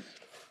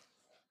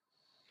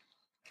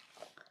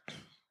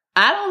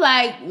 I don't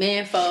like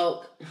men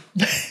folk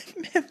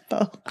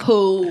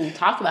who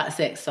talk about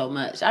sex so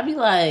much. I'd be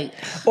like,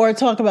 or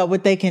talk about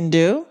what they can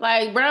do.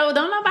 Like, bro,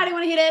 don't nobody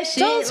want to hear that shit.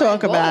 Don't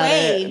talk about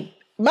it.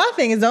 My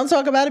thing is, don't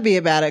talk about it, be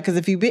about it. Because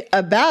if you be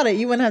about it,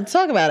 you wouldn't have to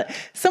talk about it.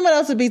 Someone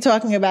else would be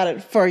talking about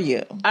it for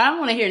you. I don't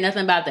want to hear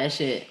nothing about that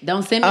shit.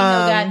 Don't send me no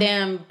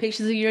goddamn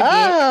pictures of your dick.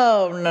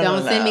 Oh, no,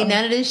 Don't send me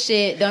none of this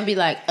shit. Don't be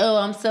like, oh,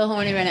 I'm so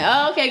horny right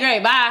now. Oh, okay,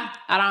 great, bye.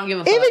 I don't give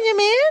a fuck. Even your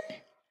man?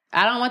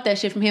 I don't want that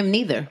shit from him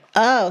neither.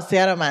 Oh, see,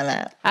 I don't mind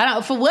that. I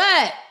don't. For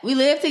what? We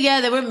live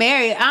together. We're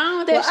married. I don't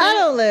want that shit. I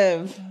don't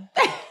live.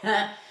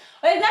 Well,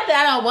 it's not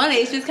that I don't want it.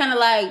 It's just kind of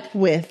like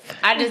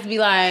I just be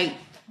like,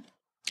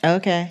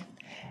 okay.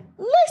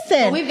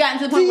 Listen, well, we've gotten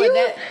to the point where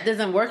that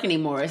doesn't work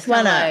anymore. It's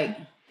kind of like,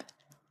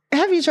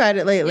 have you tried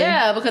it lately?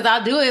 Yeah, because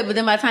I'll do it, but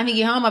then by the time he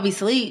get home, I'll be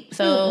asleep.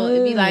 So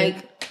it'd be like,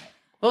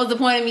 what was the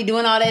point of me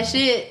doing all that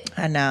shit?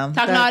 I know.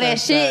 Talking all that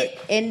shit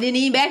and didn't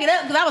even back it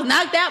up because I was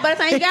knocked out by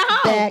the time he got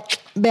home.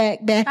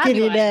 Backing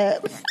it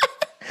up.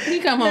 He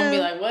come home and be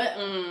like, what?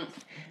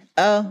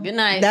 Oh, good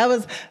night. That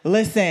was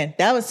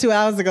 2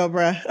 hours ago,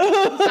 bruh.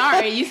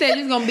 Sorry, you said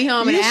you was going to be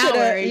home in an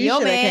hour. You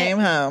should have came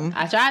home.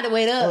 I tried to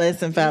wait up.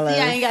 Listen, fellas.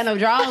 You see, I ain't got no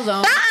drawers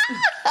on.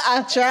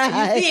 I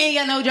tried. You see, I ain't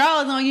got no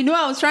drawers on. You knew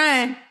I was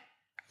trying.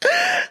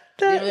 That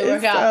really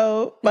is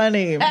so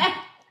funny.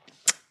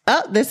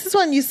 Oh, this is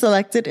one you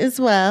selected as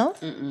well.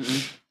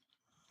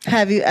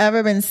 Have you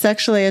ever been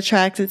sexually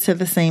attracted to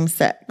the same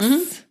sex?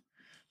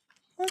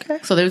 Mm-hmm. Okay.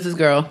 So there's this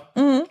girl.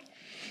 Mm-hmm.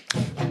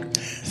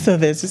 So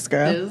there's this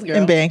girl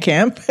in band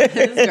camp.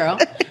 This girl.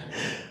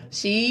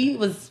 She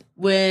was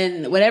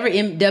whatever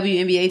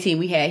WNBA team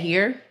we had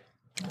here.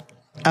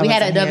 We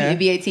had a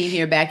WNBA team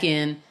here back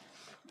in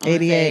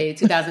 88.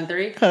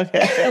 2003.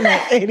 Okay. I'm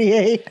like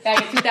 88.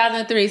 Back in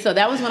 2003. So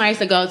that was when I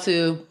used to go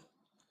to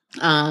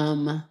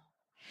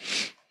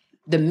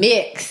the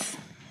mix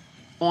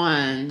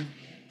on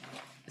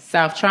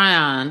South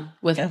Tryon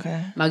with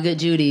my good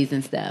Judy's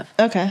and stuff.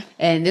 Okay.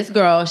 And this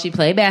girl, she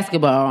played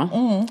basketball.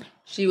 Mm-hmm.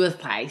 She was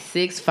like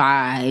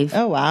 6'5".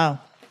 Oh, wow.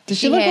 Did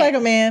she look like a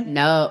man?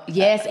 No.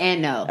 Yes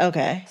and no.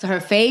 Okay. So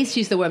her face,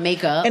 she used to wear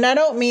makeup. And I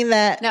don't mean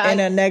that in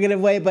a negative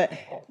way, but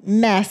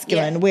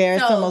masculine, where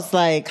it's almost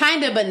like...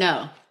 Kind of, but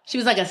no. She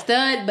was like a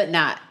stud, but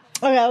not.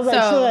 Okay, I was like,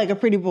 she looked like a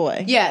pretty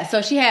boy. Yeah,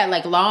 so she had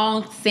like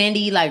long,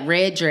 sandy, like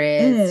red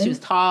dress. Mm-hmm. She was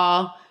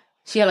tall.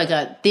 She had like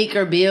a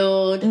thicker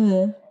build.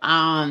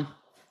 Mm-hmm.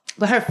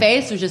 But her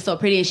face was just so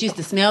pretty, and she used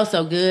to smell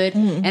so good.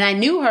 Mm-hmm. And I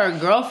knew her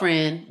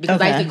girlfriend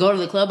because I used to go to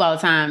the club all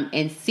the time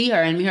and see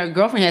her. And her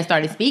girlfriend had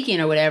started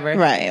speaking or whatever.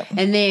 Right.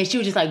 And then she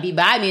would just like be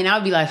by me, and I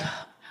would be like,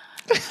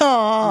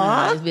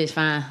 "Oh, this bitch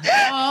fine."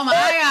 Oh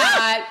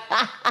my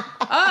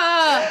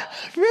god.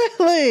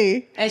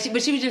 Really? And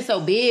but she was just so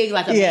big,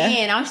 like a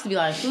man. I used to be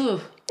like, "Ooh,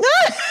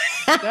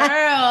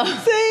 girl."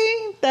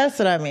 See, that's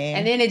what I mean.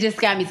 And then it just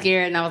got me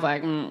scared, and I was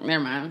like,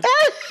 never mind.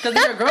 Because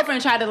her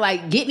girlfriend tried to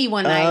like get me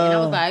one night, and I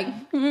was like,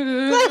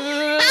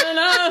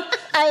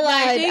 I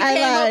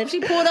lied. She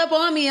pulled up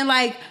on me and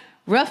like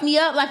roughed me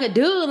up like a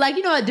dude. Like,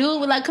 you know, a dude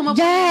would like come up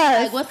on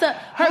me, like, what's up?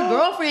 Her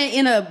girlfriend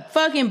in a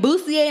fucking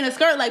bustier and a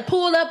skirt like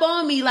pulled up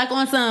on me like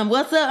on some,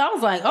 what's up? I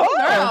was like,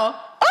 girl.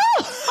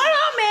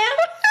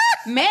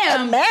 Hold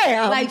on,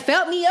 ma'am. Like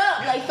felt me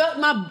up. Like felt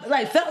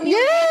me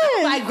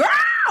up. Like,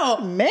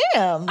 girl.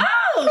 Ma'am.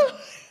 Oh.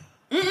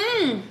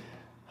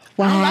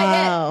 Wow. I don't like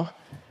that.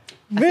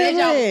 I said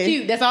y'all was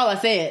cute. That's all I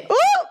said.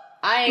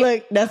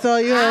 Look, that's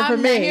all you heard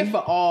from me. I'm not here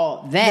for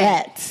all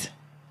that.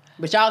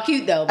 But y'all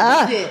cute though.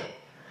 But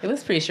it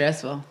was pretty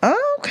stressful.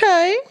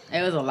 Okay.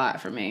 It was a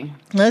lot for me.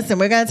 Listen,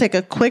 we're going to take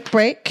a quick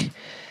break.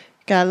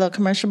 Got a little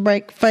commercial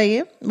break for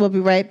you. We'll be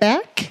right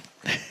back.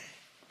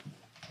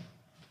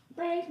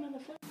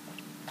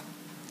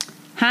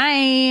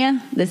 Hi,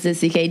 this is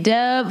CK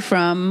Dub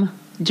from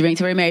Drink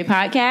Till We're Married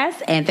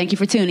podcast, and thank you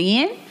for tuning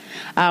in.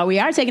 We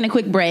are taking a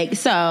quick break,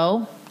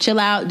 so chill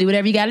out, do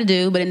whatever you got to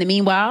do. But in the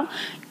meanwhile,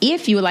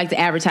 if you would like to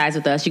advertise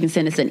with us, you can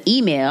send us an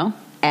email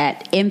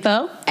at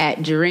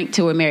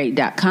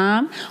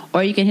info@drinktillwe'remarried.com,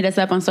 or you can hit us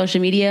up on social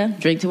media,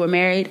 Drink Till We're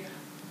Married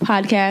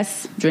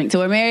podcast, Drink Till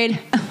We're Married,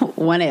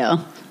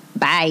 1L.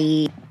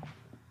 Bye.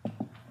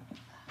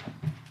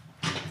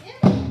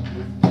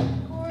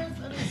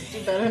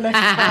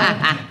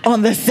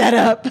 On the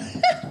setup.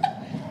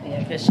 Yeah,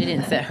 because she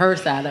didn't set her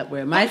side up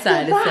where my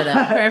side is set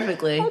up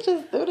perfectly.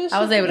 I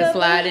was able to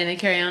slide in and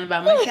carry on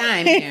about my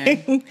time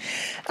here.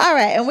 All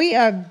right, and we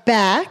are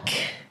back.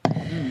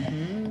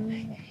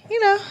 Mm-hmm. You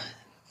know,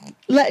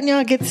 letting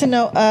y'all get to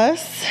know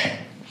us.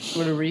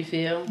 With a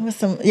refill?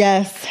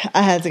 Yes,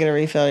 I had to get a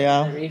refill,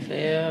 y'all. A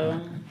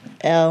refill.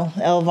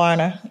 L.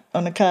 Varner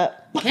on the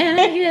cup. Can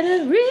I get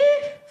a refill?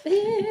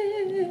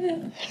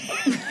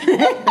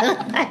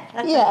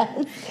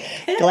 Yes.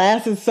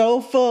 Glass is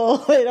so full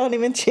they don't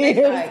even cheers.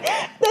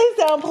 They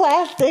sound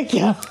plastic,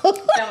 yo.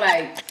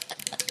 Right.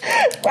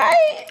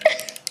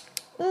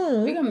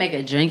 We're gonna make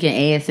a drinking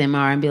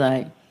ASMR and be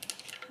like,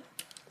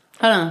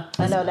 hold on.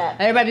 I know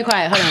that. Everybody be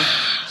quiet. Hold on.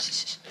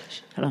 Shh.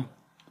 Hold on.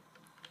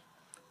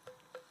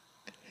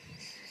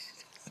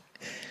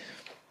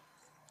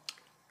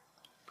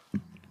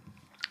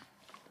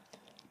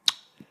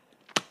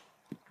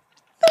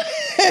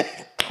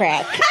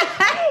 Crack.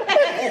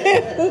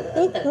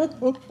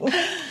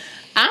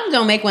 I'm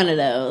gonna make one of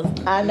those.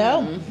 I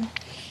know. Mm-hmm.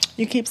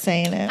 You keep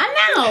saying it.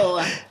 I know.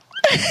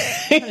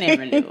 I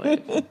never knew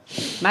it.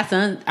 My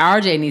son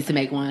RJ needs to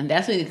make one.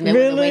 That's what he needs to make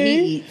one the way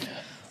he eats.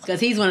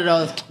 Because he's one of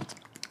those.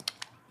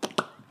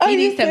 He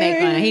needs to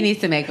make one. He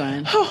needs to make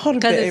one.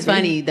 Because it's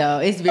funny though.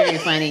 It's very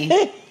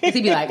funny. He'd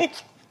be like,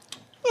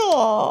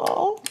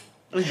 "Oh,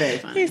 it's very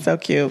funny." He's so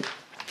cute.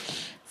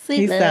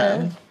 Sweet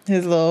love.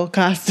 His little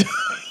costume.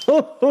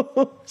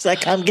 She's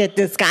like, come get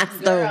this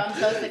costume. Girl, I'm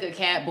so sick of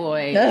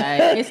Catboy.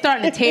 Like, it's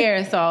starting to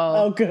tear,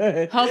 so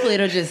good. Hopefully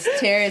it'll just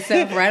tear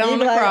itself right on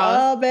the like, cross.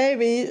 Oh,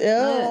 baby.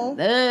 Oh.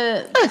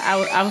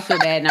 I would feel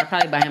bad, and I'll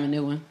probably buy him a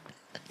new one.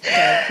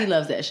 He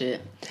loves that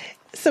shit.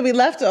 So we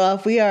left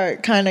off. We are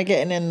kind of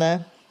getting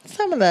in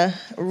some of the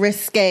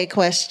risque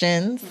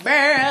questions.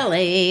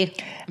 Barely.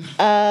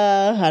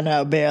 I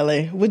know,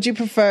 barely. Would you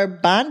prefer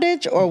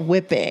bondage or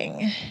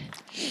whipping?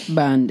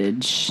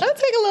 Bondage. I'll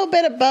take a little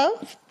bit of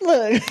both.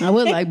 Look, I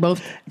would like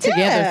both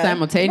together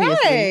simultaneously.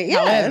 Right,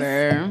 yes.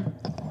 However,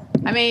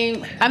 I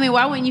mean,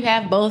 why wouldn't you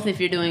have both if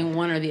you're doing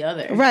one or the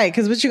other? Right,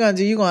 because what you gonna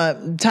do? You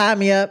gonna tie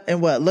me up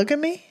and what? Look at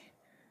me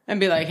and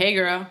be like, "Hey,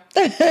 girl,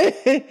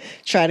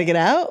 try to get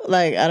out."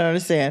 Like, I don't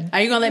understand.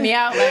 Are you gonna let me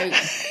out? Like,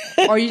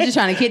 or are you just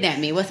trying to kidnap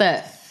me? What's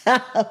up?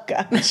 Oh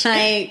gosh!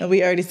 Like,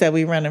 we already said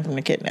we running from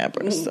the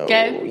kidnappers. So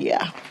okay.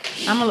 Yeah,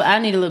 I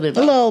need a little bit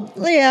of both.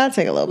 I'll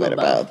take a little bit of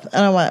both. I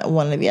don't want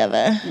one or the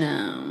other.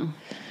 No,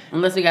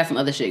 unless we got some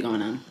other shit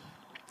going on.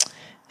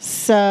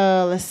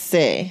 So let's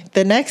see.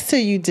 The next two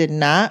you did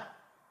not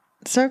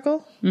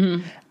circle.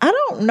 Mm-hmm. I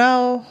don't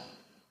know.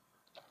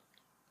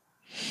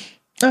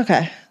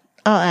 Okay,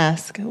 I'll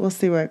ask. We'll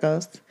see where it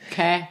goes.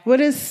 Okay. What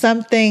is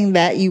something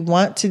that you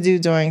want to do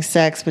during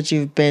sex, but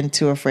you've been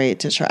too afraid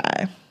to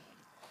try?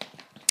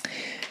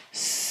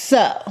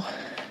 So,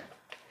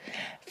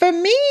 for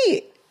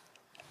me,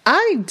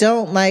 I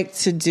don't like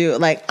to do,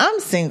 like, I'm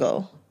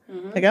single.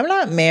 Like, I'm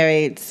not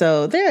married,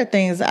 so there are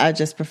things I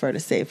just prefer to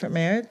save for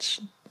marriage.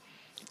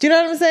 Do you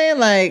know what I'm saying?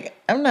 Like,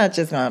 I'm not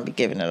just going to be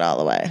giving it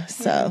all away.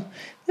 So,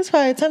 there's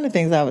probably a ton of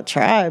things I would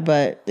try,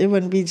 but it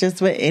wouldn't be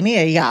just with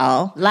any of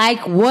y'all.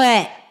 Like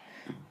what?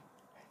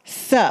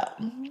 So,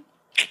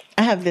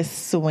 I have this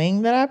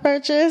swing that I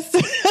purchased.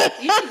 You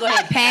should go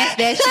ahead and pass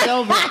that shit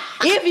over.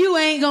 If you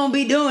ain't gonna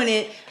be doing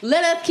it,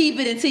 let us keep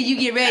it until you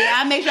get ready.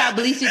 I'll make sure I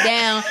bleach it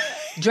down,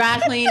 dry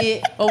clean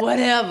it, or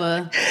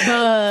whatever.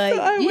 But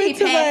So you ain't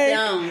pass it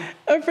on.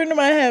 A friend of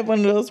mine had one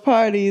of those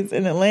parties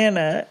in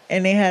Atlanta,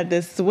 and they had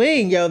this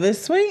swing. Yo,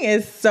 this swing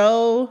is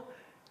so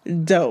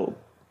dope.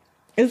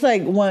 It's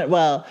like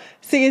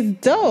it's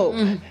dope.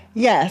 Mm-hmm.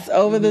 Yes,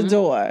 over the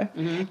door.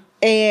 Mm-hmm.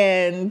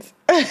 And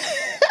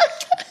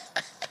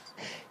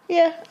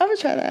yeah, I would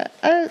try that.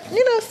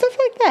 Stuff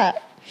like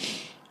that.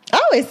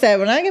 I always said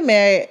when I get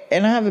married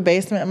and I have a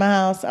basement in my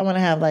house, I want to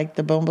have like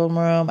the boom boom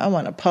room. I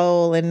want a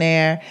pole in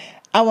there.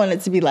 I want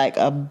it to be like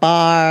a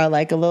bar,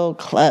 like a little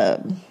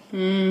club.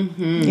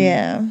 Mm-hmm.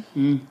 Yeah.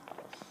 Mm-hmm.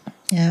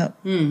 Yeah.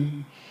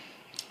 Mm-hmm.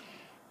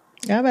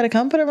 Y'all better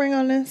come put a ring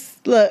on this.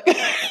 Look.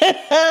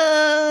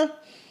 I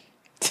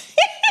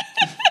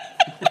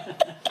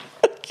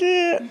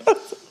can't.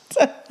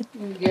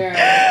 Girl.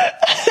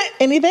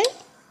 Anything?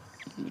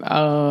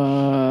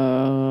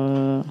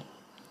 Well,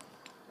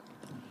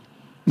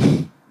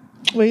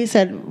 you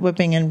said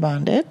whipping in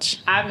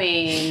bondage. I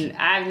mean,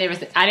 I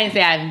didn't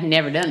say I've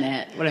never done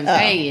that. What I'm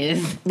saying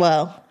is,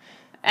 well,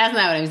 that's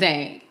not what I'm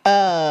saying.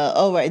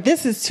 Right.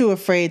 This is too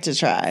afraid to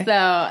try.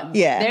 So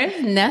yeah,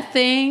 there's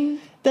nothing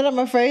that I'm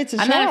afraid to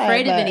try. I'm not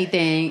afraid of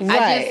anything.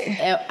 Right.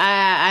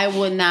 I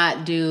would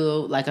not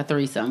do like a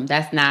threesome.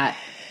 That's not.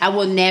 I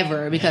will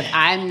never, because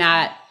I'm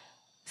not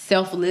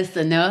selfless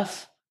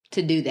enough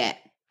to do that.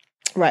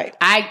 Right.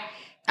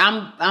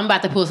 I'm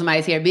about to pull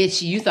somebody's hair,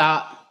 bitch. You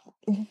thought.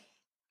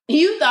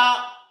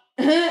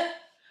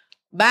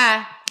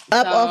 Bye.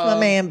 Up off my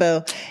man,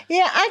 boo.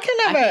 Yeah,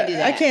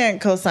 I can't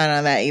co-sign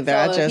on that either.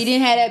 So if he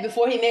didn't have that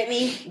before he met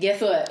me,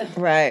 guess what?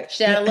 Right.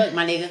 Shout look,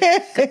 my nigga.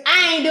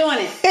 I ain't doing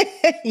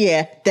it.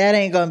 Yeah, that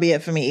ain't gonna be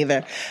it for me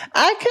either.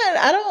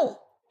 I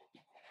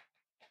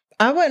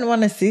wouldn't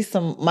want to see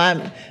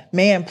my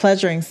man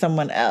pleasuring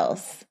someone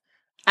else.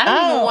 I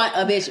don't even want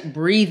a bitch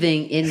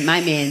breathing in my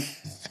man's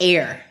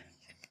air.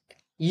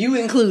 You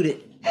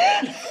included.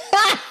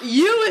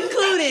 You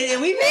included,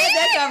 and we've had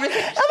that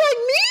conversation. I'm like,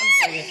 me?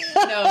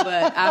 No,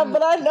 but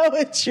I know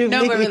what you mean.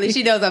 No, but really,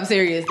 she knows I'm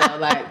serious though.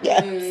 Like,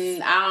 yes.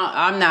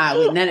 I'm not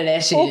with none of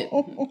that shit.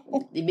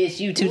 Bitch,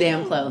 you too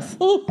damn close.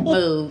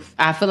 Move.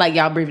 I feel like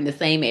y'all breathing the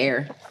same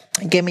air.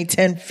 Give me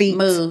 10 feet.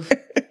 Move.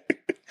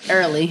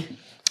 Early.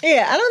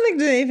 Yeah, I don't think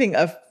there's anything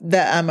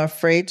that I'm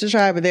afraid to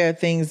try, but there are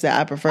things that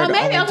I prefer to only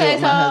do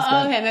with my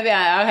husband. Okay, maybe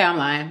I'm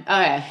lying.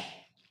 Okay.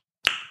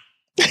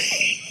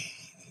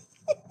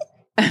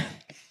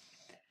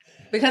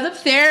 Because of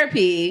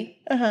therapy,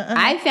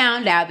 I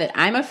found out that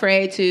I'm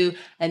afraid to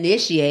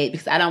initiate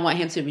because I don't want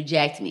him to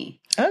reject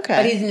me. Okay.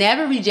 But he's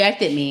never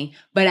rejected me,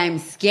 but I'm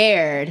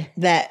scared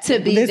that to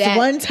be this that,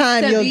 one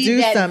time you'll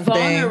do something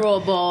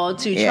vulnerable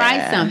to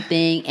try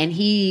something, and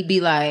he be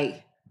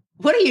like,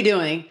 "What are you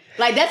doing?"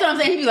 Like, that's what I'm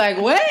saying. He'd be like,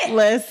 "What?"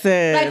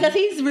 Listen. Like, because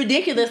he's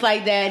ridiculous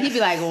like that. He'd be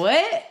like,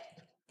 "What?"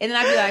 And then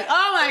I'd be like,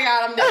 "Oh my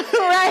God, I'm done."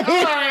 Right.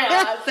 Oh my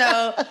God.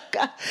 So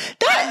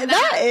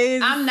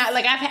I'm not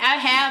like I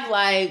have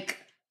like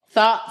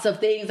thoughts of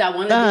things I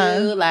want to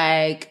do.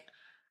 Like,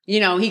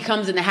 he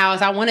comes in the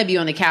house. I want to be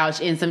on the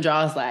couch in some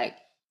drawers, like,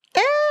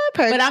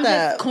 but I'm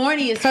just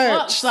corny as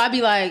fuck. So I'd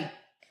be like,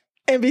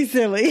 and be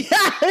silly. Like,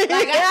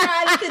 I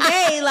tried it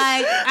today.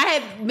 Like, I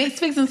had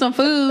fixing some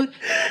food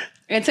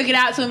and took it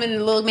out to him in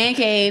the little man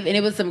cave, and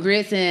it was some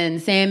grits and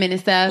salmon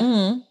and stuff.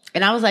 Mm-hmm.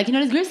 And I was like,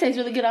 this grits tastes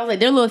really good. I was like,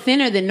 they're a little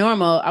thinner than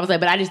normal. I was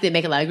like, but I just didn't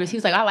make a lot of grits. He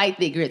was like, I like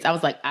thick grits. I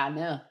was like, I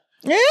know.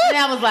 Yeah. And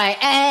I was like,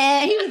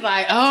 He was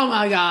like, oh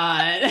my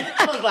God.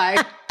 I was like,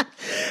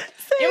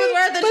 it was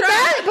worth a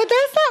try. But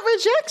that's not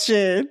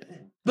rejection.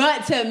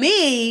 But to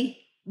me,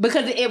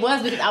 because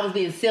I was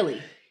being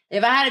silly.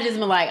 If I had just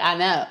been like, I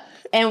know,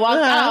 and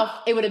walked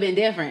off, it would have been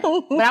different.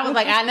 But I was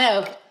like, I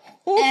know.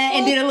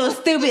 And did a little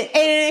stupid.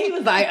 And he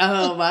was like,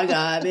 oh my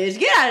God, bitch,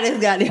 get out of this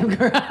goddamn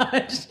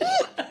garage.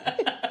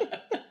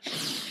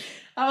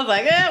 I was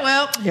like,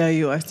 well. Yeah,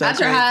 you are so I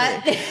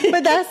tried.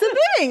 But that's the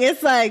thing.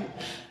 It's like,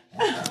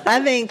 I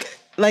think,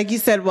 like you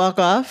said, walk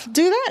off.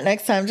 Do that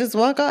next time. Just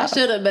walk off. I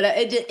should have, but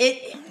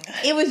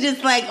it was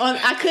just like,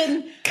 I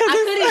couldn't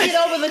get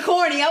over the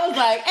corny. I was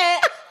like,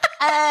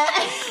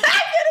 I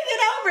couldn't get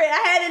over it.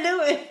 I had to do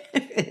it.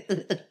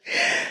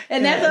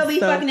 And that's what be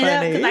so fucking funny. It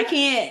up, because I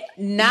can't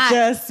not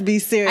just be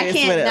serious with it.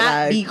 I can't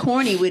not be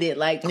corny with it.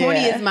 Like,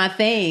 corny is my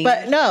thing.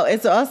 But no,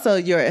 it's also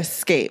your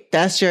escape.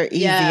 That's your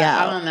easy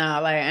out. I don't know.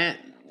 Like,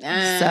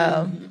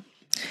 so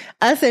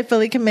I say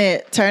fully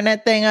commit. Turn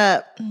that thing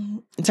up.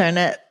 Turn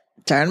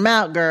them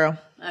out, girl.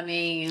 I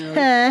mean,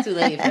 it's too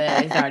late for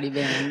that. It's already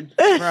been.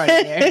 We're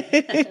already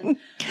there.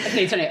 I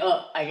say turn it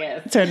up, I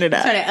guess. Turn it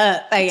up. Turn it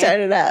up, I guess. Turn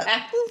it up.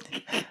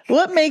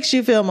 What makes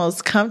you feel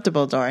most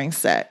comfortable during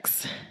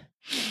sex?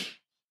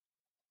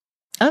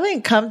 I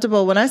think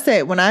comfortable, when I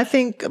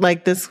think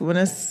like this,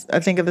 I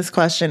think of this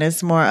question,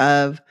 it's more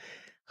of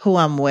who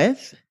I'm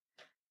with.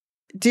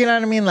 Do you know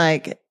what I mean?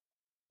 Like,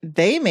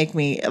 they make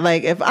me,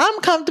 like, if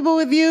I'm comfortable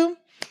with you,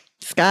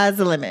 sky's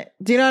the limit.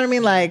 Do you know what I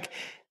mean? Like,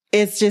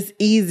 it's just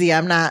easy.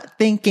 I'm not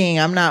thinking,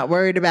 I'm not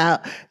worried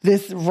about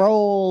this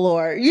role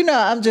or,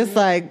 I'm just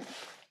like,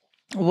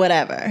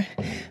 whatever.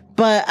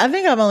 But I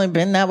think I've only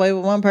been that way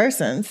with one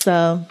person.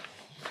 So,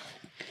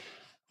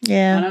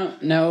 yeah. I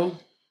don't know.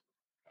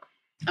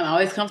 I'm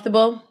always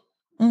comfortable.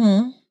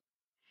 Mm-hmm.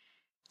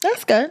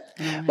 That's good.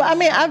 Well, I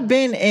mean, I've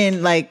been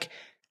in like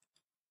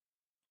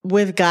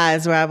with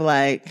guys where I'm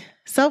like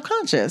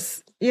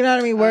self-conscious. You know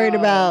what I mean? Worried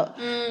about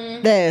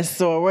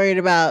this or worried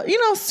about,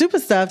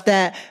 stupid stuff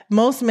that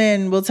most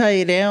men will tell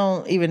you they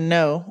don't even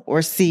know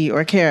or see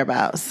or care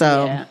about.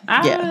 So,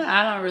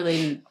 I don't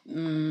really, I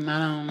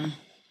don't.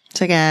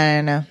 It's like,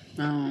 I don't know.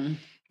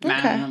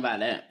 I don't know about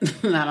that. I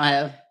don't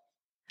have.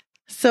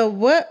 So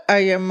what are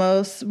you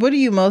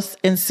most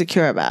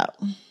insecure about?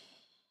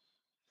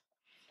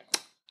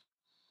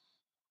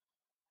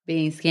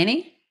 Being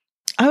skinny?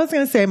 I was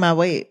going to say my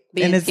weight.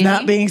 Being it's skinny?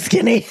 not being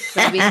skinny.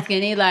 Being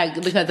skinny,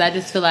 because I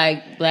just feel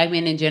like black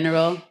men in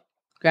general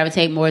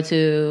gravitate more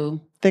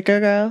to thicker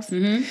girls.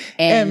 Mm-hmm.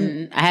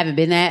 And I haven't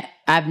been that.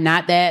 I'm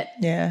not that.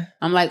 Yeah.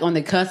 I'm like on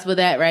the cusp of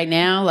that right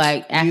now.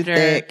 Like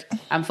after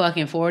I'm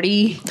fucking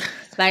 40.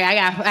 Like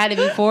I had to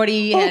be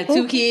 40, had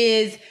 2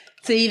 kids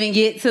to even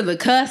get to the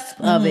cusp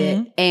of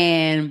it.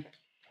 And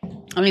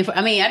I mean,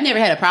 I've never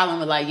had a problem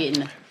with like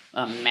getting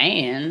a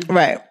man.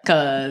 Right.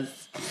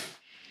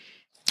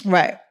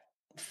 Right.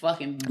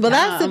 Fucking well,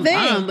 that's the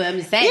thing. But I'm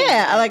just saying.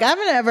 Yeah, like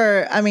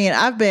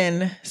I've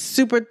been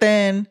super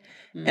thin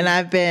and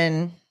I've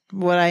been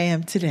what I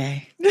am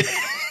today.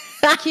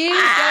 Cute.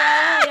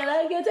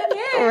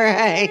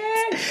 Right.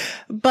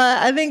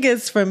 But I think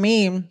it's for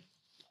me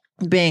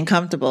being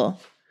comfortable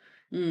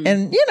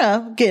and,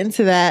 getting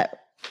to that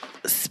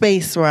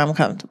space where I'm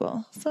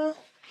comfortable. So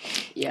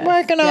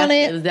working on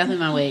it. It was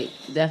definitely my weight.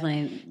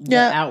 Definitely the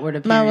outward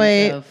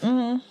appearance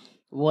of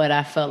what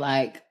I felt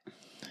like.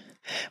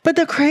 But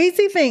the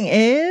crazy thing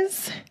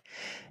is,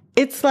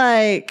 it's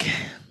like,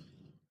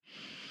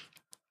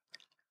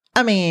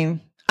 I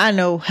mean, I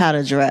know how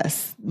to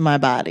dress my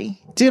body.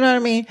 Do you know what I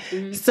mean?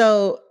 Mm-hmm.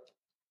 So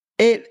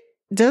it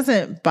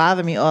doesn't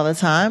bother me all the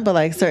time, but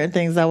like certain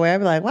things I wear, I'll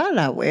be like, why did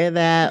I wear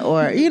that?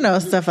 Or,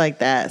 stuff like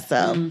that.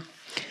 So,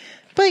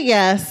 but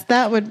yes,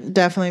 that would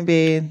definitely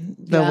be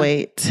the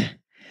weight.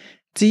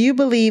 Do you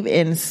believe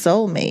in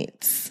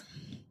soulmates?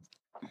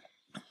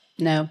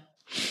 No.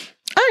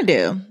 I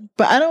do.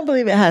 But I don't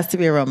believe it has to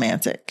be a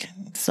romantic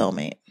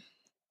soulmate.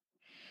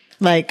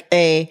 Like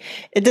it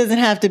doesn't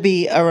have to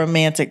be a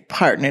romantic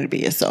partner to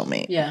be a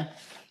soulmate. Yeah.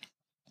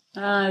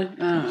 I don't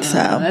know.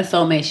 That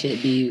soulmate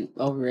should be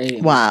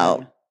overrated.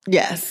 Wow.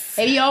 Yes.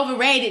 Hey, you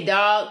overrated,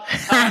 dog.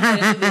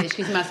 Bitch,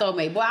 she's my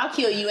soulmate. Boy, I'll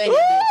kill you and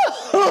that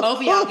bitch.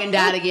 Both of y'all can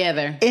die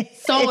together.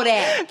 So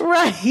that.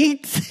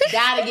 Right.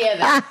 Die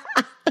together.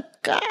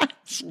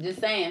 Gosh. I'm just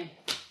saying.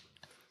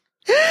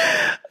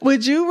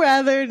 Would you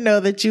rather know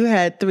that you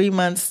had 3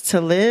 months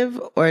to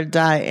live or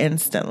die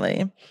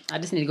instantly? I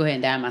just need to go ahead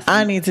and die myself.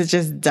 I need to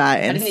just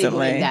die instantly. I just need to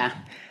go ahead and die.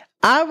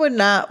 I would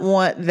not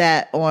want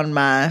that on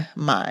my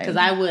mind. Because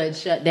I would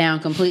shut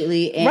down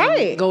completely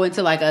and go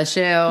into like a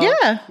shell.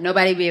 Yeah.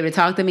 Nobody would be able to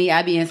talk to me.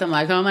 I'd be in something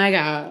like, oh my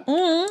God.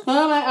 Mm-hmm.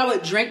 I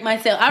would drink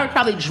myself. I would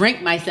probably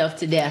drink myself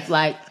to death.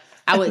 Like,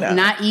 I would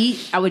not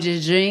eat. I would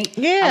just drink.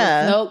 Yeah. I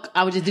would smoke.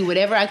 I would just do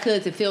whatever I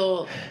could to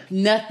feel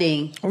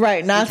nothing.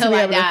 Right. Not to be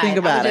able to think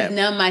about it. I would just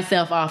numb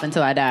myself off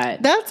until I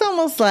died. That's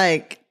almost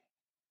like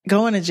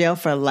going to jail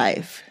for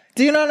life.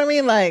 Do you know what I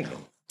mean? Like,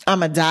 I'm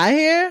going to die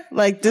here?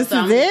 Like, this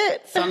is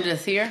it? So I'm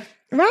just here?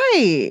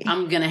 Right.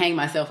 I'm going to hang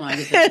myself when I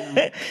get to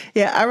the room.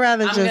 Yeah, I'd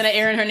rather I'm going to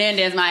Aaron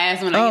Hernandez my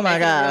ass when I get back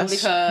to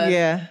the room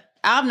because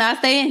I'm not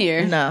staying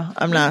here. No,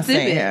 I'm not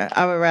staying here.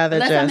 I would rather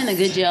Unless I'm in a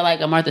good jail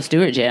like a Martha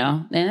Stewart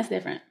jail, then that's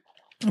different.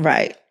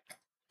 Right.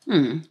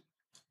 Why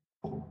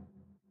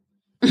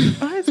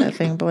is that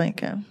thing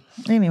blinking?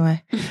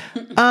 Anyway.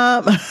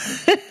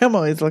 I'm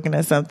always looking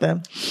at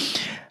something.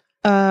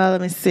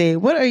 Let me see.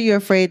 What are you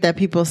afraid that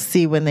people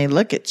see when they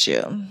look at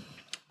you?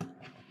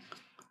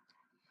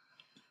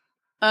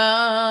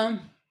 I'll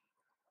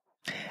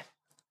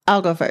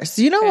go first.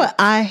 You know what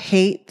I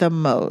hate the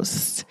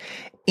most?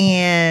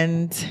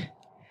 And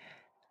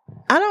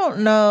I don't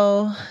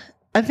know.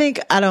 I think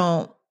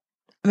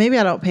maybe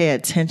I don't pay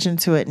attention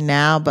to it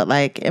now, but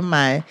like in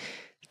my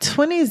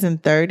 20s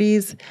and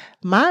 30s,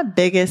 my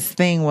biggest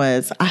thing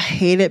was I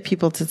hated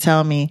people to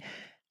tell me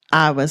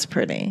I was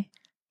pretty.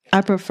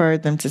 I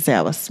preferred them to say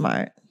I was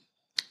smart.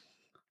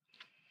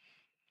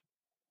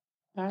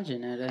 Why,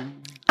 Janetta?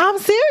 I'm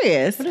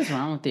serious. What is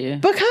wrong with you?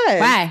 Because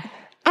why?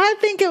 I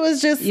think it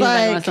was just You was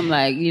like on some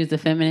like use the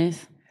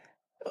feminist.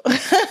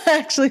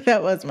 actually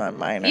that was my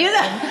minor. You know,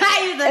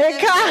 in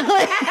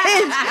college.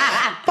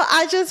 But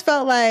I just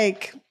felt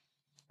like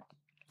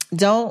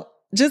don't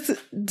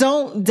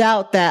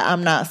doubt that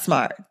I'm not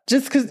smart.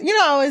 Just because,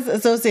 I always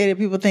associated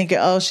people thinking,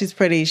 oh, she's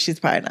pretty, she's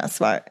probably not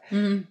smart.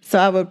 Mm-hmm. So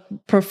I would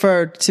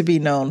prefer to be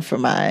known for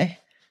my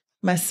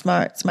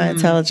smarts, my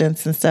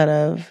intelligence instead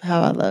of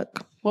how I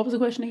look. What was the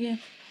question again?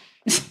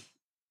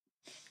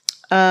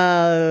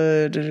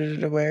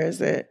 Where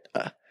is it?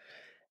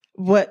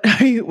 What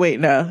are you? Wait,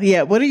 no.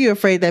 Yeah. What are you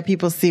afraid that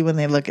people see when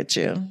they look at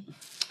you?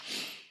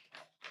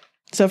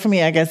 So for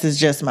me, I guess it's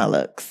just my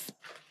looks.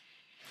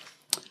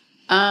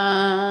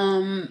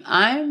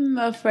 I'm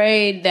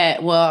afraid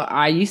that, well,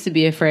 I used to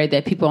be afraid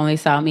that people only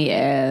saw me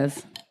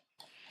as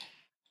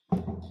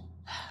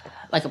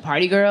like a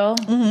party girl.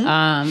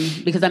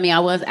 Mm-hmm. Because I mean, I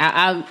was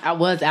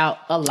out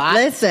a lot.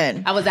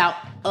 Listen, I was out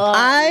a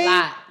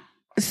lot.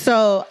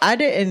 So I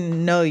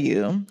didn't know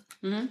you,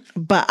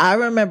 but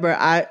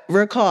I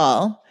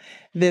recall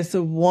this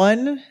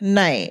one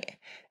night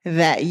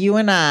that you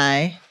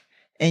and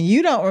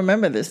you don't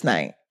remember this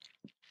night,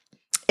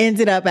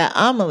 ended up at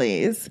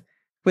Amelie's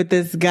with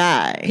this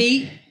guy.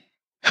 Pete?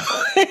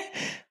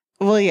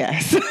 Well,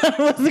 yes. I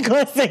wasn't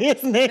going to say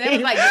his name. That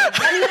was like,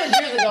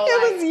 years ago.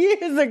 It was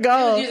years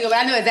ago. But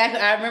I know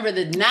exactly. I remember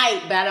the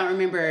night, but I don't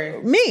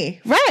remember me.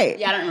 Right.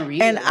 Yeah, I don't remember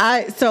you. And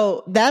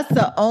so that's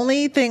the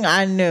only thing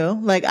I knew.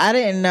 Like, I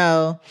didn't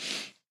know.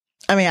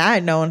 I mean, I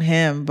had known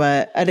him,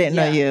 but I didn't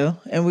know you.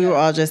 And we were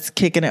all just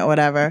kicking it,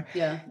 whatever.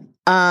 Yeah.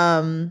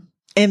 And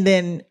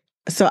then,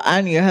 so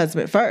I knew your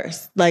husband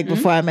first, like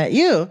before I met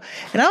you.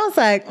 And I was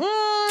like,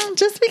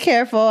 just be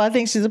careful. I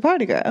think she's a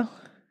party girl.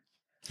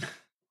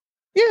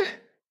 Yeah.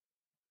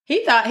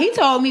 He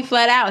told me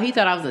flat out, he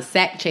thought I was a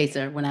sack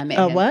chaser when I met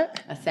him. A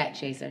what? A sack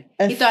chaser.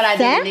 A he thought I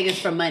sack? did niggas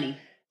for money.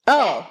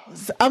 Oh,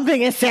 I'm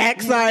thinking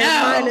sack. Sorry.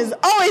 No. Mine is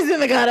always in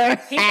the gutter.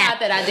 He thought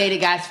that I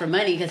dated guys for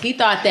money because he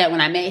thought that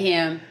when I met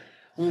him,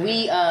 when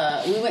we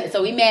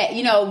met,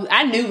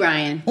 I knew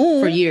Ryan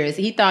for years.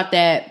 He thought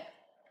that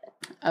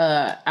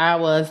I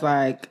was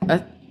like,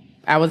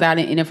 I was out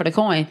in it for the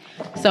coin.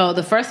 So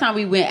the first time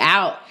we went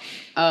out,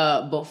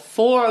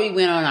 before we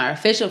went on our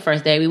official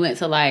first day, we went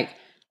to like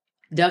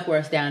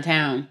Duckworth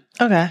downtown.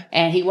 Okay.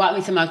 And he walked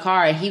me to my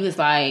car and he was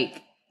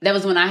like, that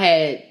was when I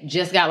had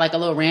just got like a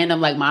little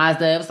random like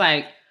Mazda. It was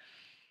like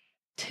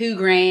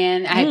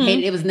 $2,000. I had paid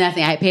it. It was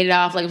nothing. I had paid it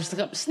off. Like, I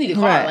just need a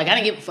car. Right. Like, I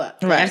didn't give a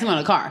fuck. Like, I just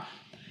wanted a car.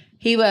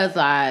 He was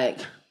like,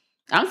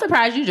 I'm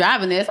surprised you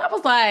driving this. I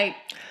was like,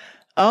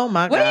 oh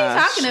my god. What are you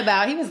talking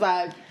about? He was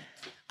like,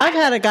 I've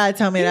had a guy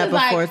tell me that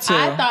before too.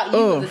 I thought you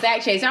was a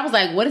sack chaser. I was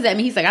like, what does that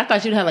mean? He's like, I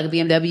thought you'd have like a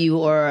BMW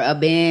or a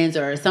Benz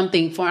or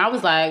something for him. I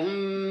was like,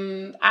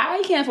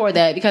 I can't afford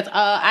that because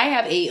I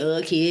have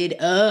a kid.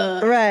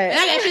 Right. And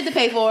I got shit to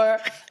pay for.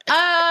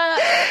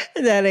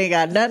 That ain't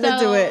got nothing to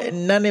do with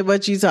none of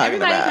what you talking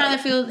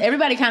about.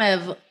 Everybody kind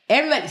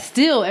of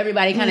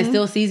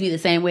still sees me the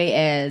same way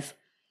as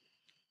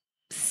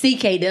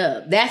CK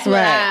Dub. That's what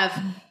I've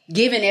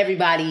given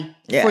everybody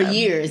for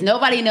years.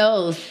 Nobody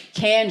knows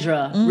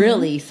Kendra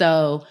really.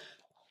 So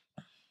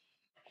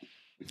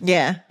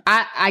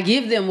I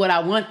give them what I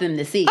want them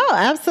to see. Oh,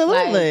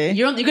 absolutely. Like,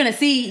 you're gonna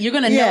see, you're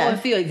gonna know and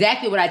feel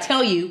exactly what I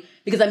tell you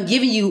because I'm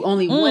giving you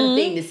only one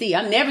thing to see.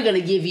 I'm never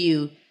gonna give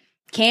you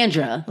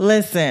Kendra.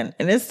 Listen,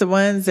 and it's the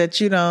ones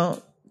that you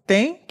don't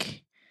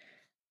think.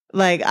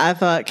 Like, I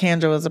thought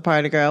Kendra was a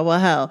party girl. Well,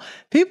 hell,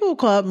 people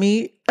called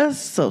me a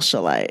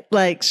socialite.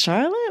 Like,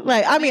 Charlotte?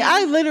 Like, I mean,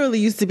 I literally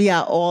used to be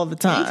out all the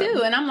time. Me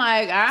too. And I'm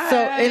like,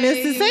 and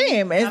it's the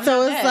same. And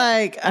so it's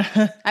like...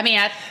 I mean,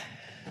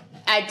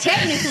 I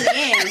technically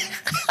am.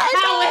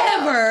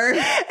 However... And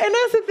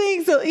that's the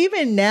thing. So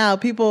even now,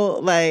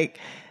 people, like...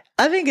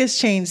 I think it's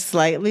changed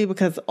slightly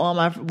because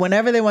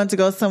whenever they want to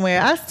go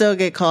somewhere, I still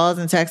get calls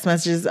and text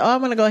messages. Oh, I'm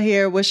going to go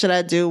here. What should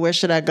I do? Where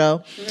should I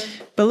go?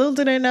 But little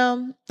do they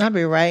know, I'll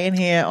be right in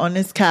here on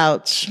this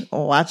couch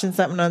or watching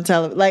something on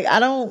television. Like, I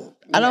don't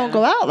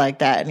go out like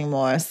that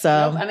anymore.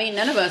 So, nope. I mean,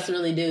 none of us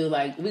really do.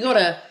 Like, we go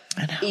to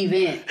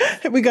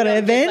events. We go to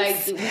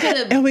events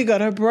and we go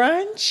to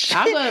brunch.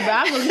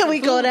 And we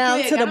go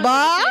down to the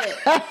bar.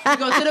 We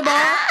go to the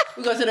bar.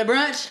 We go to the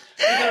brunch.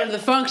 We go to the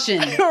function.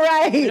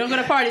 Right. We don't go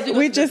to parties.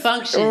 We go to the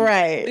function.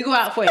 Right. We go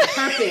out for a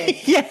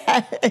purpose.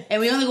 And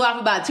we only go out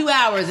for about 2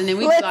 hours and then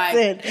we be like, you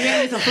ready to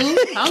get some food?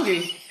 I'm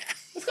hungry.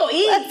 Let's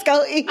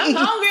go eat. I'm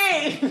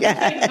hungry.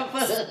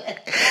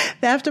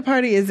 The after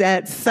party is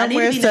at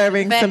somewhere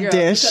serving some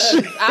dish.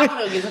 I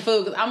want to get some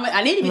food.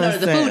 I need to be known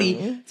as a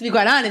foodie, to be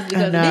quite honest,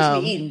 because the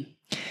bitch be eating.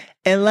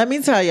 And let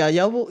me tell y'all,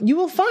 you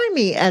will find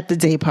me at the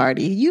day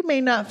party. You may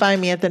not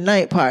find me at the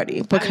night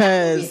party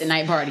because at the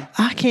night party.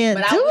 I can't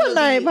do a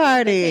night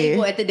party.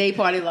 At the day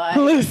party live.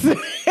 Listen,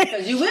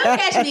 because you will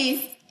catch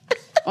me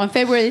on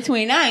February the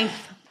 29th.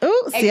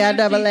 Ooh,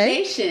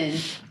 CIAA. Station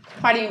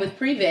partying with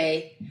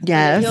Privé.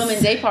 Yes. The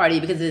Hillman Day Party,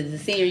 because it's the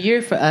senior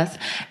year for us.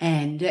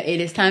 And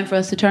it is time for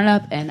us to turn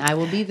up, and I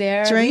will be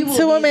there. Drink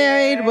Till We're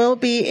Married will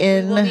be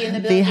in the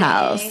building.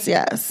 house.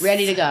 Yes.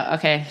 Ready to go.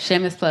 Okay.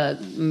 Shameless plug.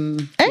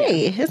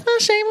 Hey, it's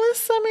not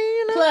shameless. I mean,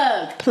 you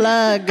know.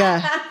 Plug.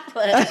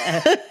 Plug.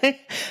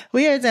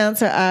 We are down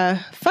to our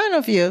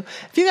final few.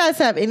 If you guys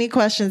have any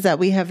questions that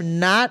we have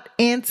not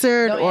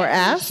answered Don't or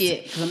ask me asked,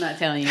 shit, 'cause I'm not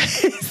telling you.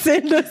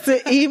 send us an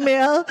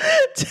email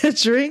to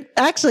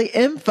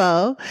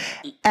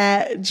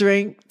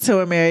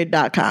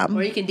info@drinktillwe'remarried.com.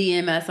 Or you can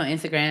DM us on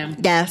Instagram.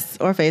 Yes,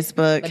 or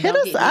Facebook. But Hit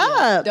don't us me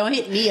up. up. Don't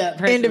hit me up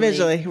personally.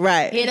 Individually,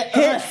 right. Hit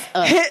us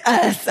up. Hit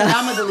us up.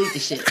 I'm going to delete the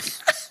shit.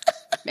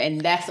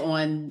 And that's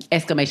on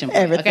exclamation point.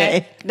 Everything.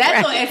 Okay? That's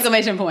Right. on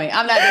exclamation point.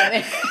 I'm not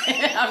doing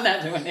it. I'm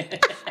not doing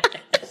it.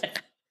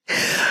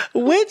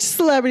 Which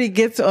celebrity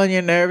gets on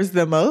your nerves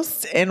the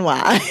most and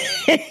why?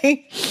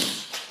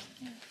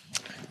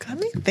 Let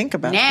me think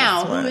about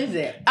Now, this one. who is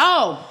it?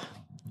 Oh,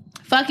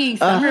 fucking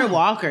Summer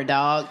Walker,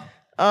 dog.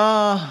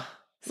 Let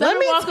Summer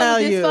me Walker tell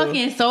with this you.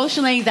 fucking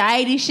social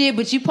anxiety shit,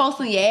 but you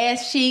posting your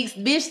ass cheeks.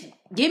 Bitch,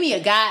 give me a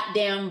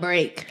goddamn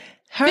break.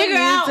 Her Figure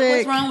out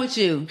music- what's wrong with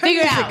you. Her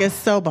Figure music out. is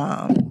so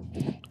bomb.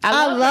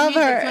 I love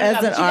her music, as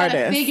but an you gotta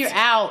artist. Figure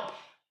out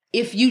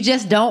if you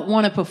just don't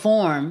want to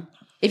perform.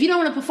 If you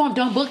don't want to perform,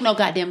 don't book no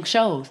goddamn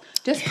shows.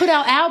 Just put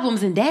out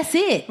albums and that's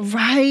it.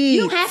 Right.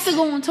 You don't have to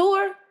go on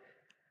tour.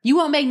 You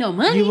won't make no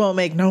money. You won't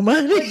make no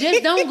money.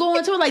 Just don't go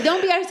on tour. Like,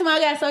 don't be every time I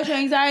got social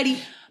anxiety,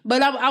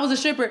 but I was a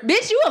stripper.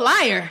 Bitch, you a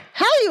liar.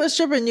 How you a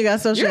stripper and you got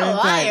social You're a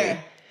anxiety? liar.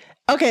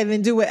 Okay,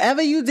 then do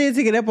whatever you did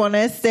to get up on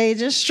that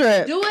stage and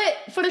strip. Do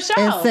it for the show.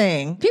 And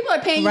sing. People are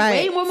paying you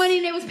Right. way more money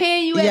than they was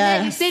paying you at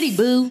Yes. Magic City,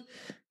 boo.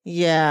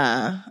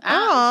 Yeah.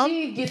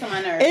 She gets on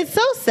my nerves. It's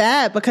so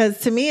sad because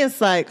to me it's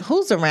like,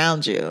 who's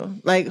around you?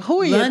 Like,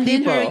 who are London, your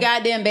people? her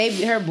goddamn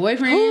baby, her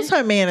boyfriend. Who's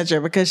her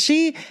manager? Because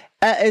she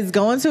is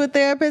going to a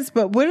therapist,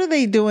 but what are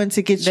they doing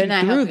to get They're you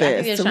not through helping. I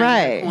think this? they're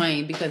trying to get a Right.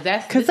 coin because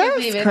that's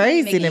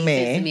crazy to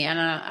me.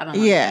 I don't like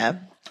Yeah.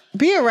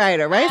 Be a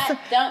writer. Write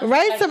don't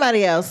write like-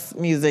 somebody else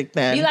music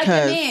then. You like your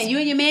 'cause man. You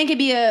and your man can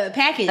be a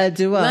package. A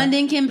duo.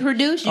 London can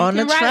produce. You On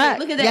can the write track, it.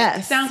 Look at that.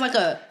 yes. Sounds like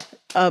a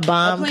a bomb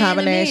plan to me.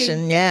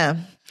 combination. Yeah.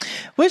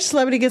 Which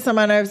celebrity gets on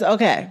my nerves?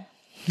 Okay.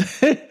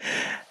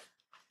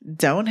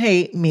 Don't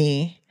hate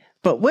me.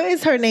 But what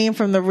is her name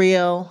from The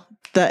Real?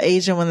 The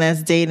Asian one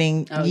that's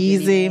dating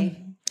Yeezy.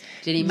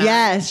 Jenny Mai.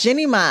 Yes,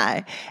 Jenny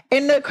Mai.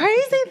 And the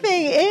crazy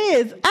thing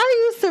is,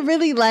 I used to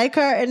really like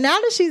her, and now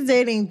that she's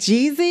dating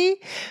Jeezy,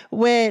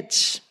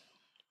 which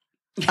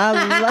I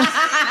love,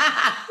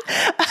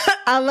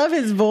 I love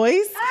his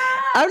voice.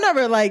 I've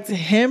never liked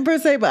him per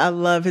se, but I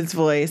love his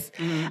voice.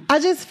 I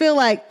just feel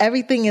like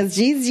everything is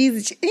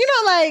Jeezy. You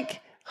know,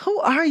 like, who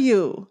are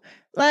you?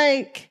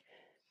 Like,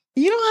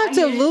 you don't have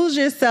to lose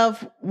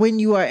yourself when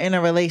you are in a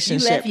You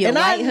relationship. left your and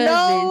white I know,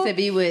 husband to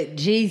be with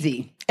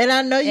Jeezy. and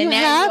I know And you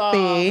now you all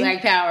happy.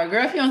 Black power.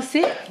 Girl, if you don't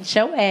sit,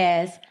 show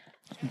ass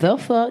the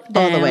fuck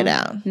down. All the way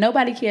down.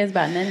 Nobody cares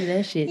about none of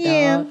that shit,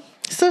 Yeah. dog.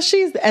 So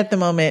she's at the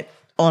moment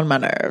on my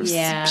nerves.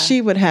 Yeah.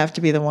 She would have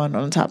to be the one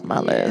on the top of my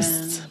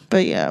list.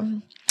 But yeah.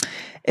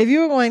 If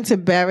you were going to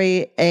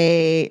bury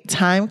a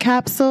time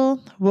capsule,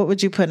 what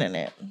would you put in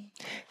it?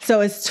 So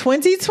it's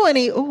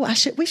 2020. Oh,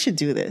 we should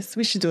do this.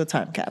 We should do a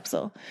time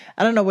capsule.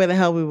 I don't know where the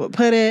hell we would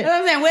put it. You know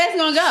what I'm saying? Where's it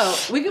gonna go?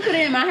 We can put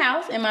it in my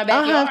house, in my I'll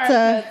backyard.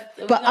 have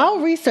to, but I'll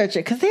research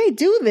it because they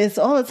do this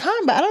all the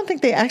time, but I don't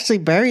think they actually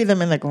bury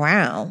them in the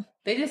ground.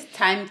 They just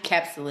time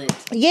capsule it.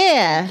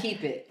 Yeah.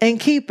 Keep it. And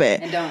keep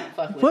it. And don't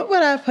fuck with What it.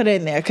 would I put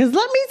in there? Because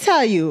let me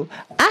tell you,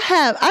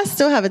 I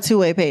still have a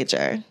 2-way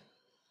pager.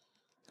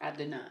 I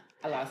did not.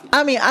 I lost my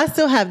I mean, I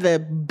still have the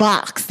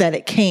box that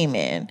it came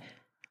in.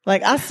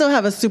 Like, I still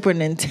have a Super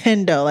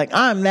Nintendo. Like,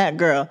 I'm that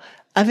girl.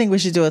 I think we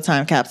should do a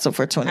time capsule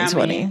for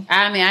 2020.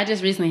 I mean, I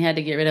just recently had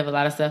to get rid of a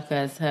lot of stuff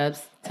because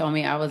Hubs told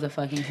me I was a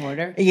fucking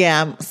hoarder.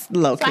 Yeah, I'm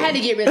low key. So I had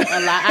to get rid of a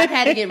lot. I've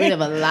had to get rid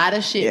of a lot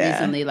of shit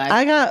recently.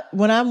 Like,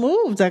 when I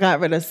moved, I got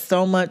rid of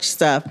so much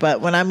stuff.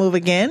 But when I move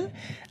again,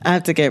 I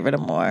have to get rid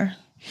of more.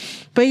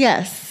 But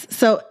yes,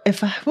 so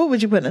what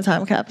would you put in a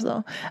time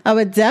capsule? I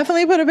would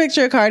definitely put a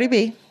picture of Cardi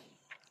B.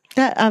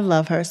 I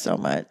love her so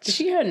did much.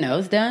 she get her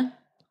nose done?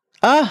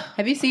 Oh,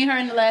 Have you seen her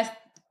in the last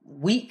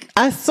week?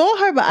 I saw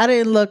her, but I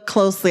didn't look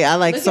closely.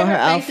 I saw her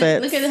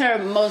outfits. Look at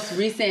her most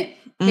recent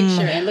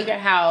picture and look at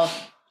how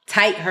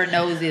tight her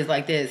nose is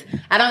like this.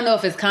 I don't know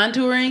if it's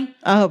contouring.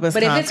 I hope it's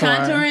But contouring. if it's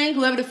contouring,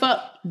 whoever the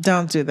fuck,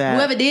 Don't do that.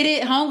 whoever did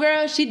it,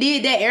 homegirl, she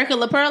did that. Erica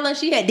LaPerla,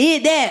 she had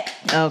did that.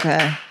 Okay.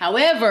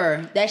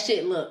 However, that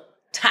shit looked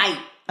tight.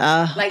 Like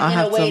I'll in a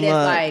have way to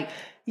that's look.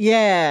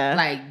 Yeah.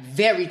 like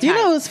very tight. You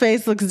know whose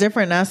face looks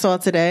different I saw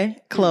today?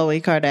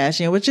 Khloe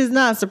Kardashian, which is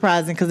not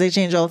surprising because they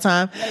change all the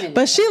time.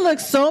 But she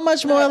looks so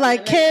much more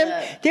like Kim.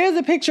 There's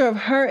a picture of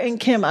her and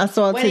Kim I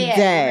saw Where they at?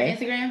 today. On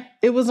Instagram?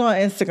 It was on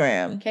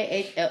Instagram.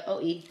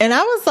 KHLOE. And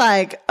I was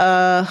like,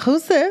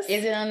 who's this?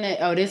 Is it on the?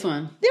 Oh, this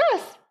one.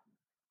 Yes.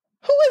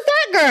 Who is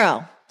that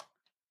girl?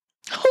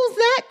 Who's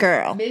that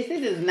girl? Bitch,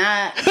 this is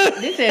not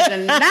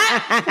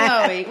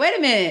Chloe. Wait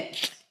a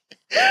minute.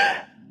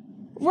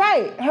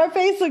 Right. Her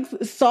face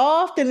looks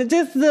soft and it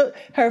just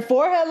her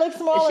forehead looks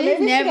smaller.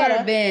 She's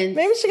never been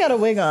maybe she got a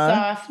wig on.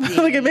 Softy.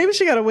 Look at maybe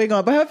she got a wig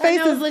on, but her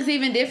face looks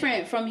even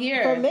different from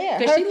here. From there.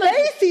 Her she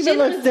face even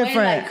looks different.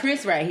 Way like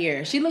Chris right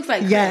here. She looks like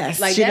Chris. Yes,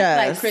 like she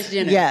that's does. like Kris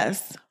Jenner.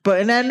 Yes.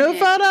 But in that new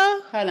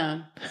photo, hold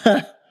on.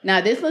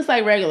 Now this looks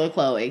like regular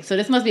Chloe. So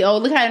this must be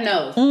look at her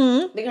nose.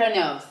 Mm-hmm. Look at her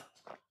nose.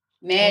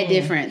 Mad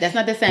different. That's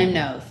not the same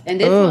nose.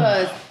 And this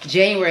was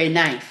January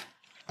 9th.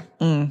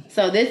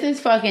 So this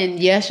is fucking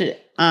yesterday.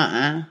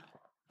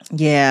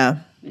 Yeah.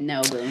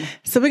 No, boo.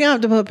 So we're going to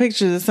have to put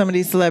pictures of some of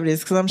these celebrities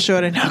because I'm sure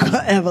they're not going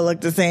to ever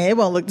look the same. It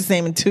won't look the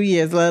same in 2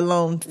 years, let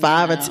alone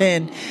 5 or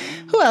 10.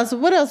 Who else?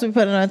 What else we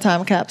put in our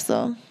time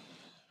capsule?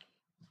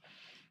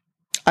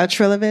 Our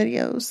Triller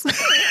videos.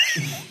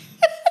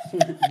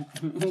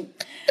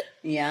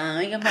 Yeah,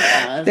 I can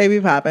pop They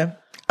be popping.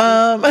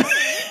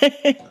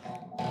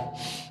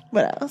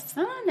 What else?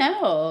 I don't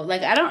know.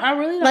 Like, I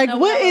really don't like, know.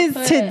 what is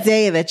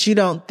today that you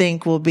don't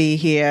think will be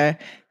here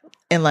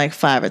in like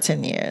 5 or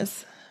 10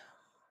 years?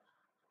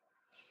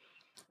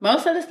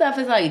 Most of the stuff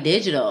is like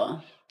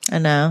digital. I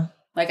know.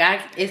 Like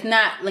it's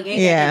not like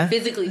anything I can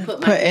physically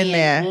put my in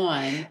there.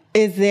 On.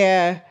 Is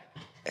there?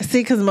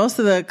 See, because most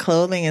of the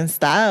clothing and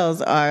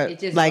styles are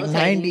like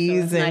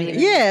 90s, so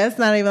it's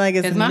not even like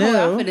it's new. My whole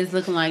outfit is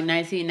looking like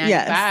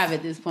 1995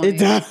 at this point. It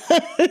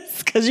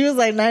does, because you was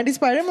like 90s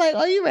party. I'm like,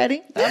 oh, you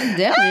ready? I'm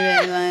definitely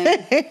ready.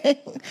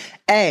 Like,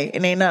 hey,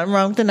 it ain't nothing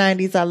wrong with the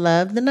 90s. I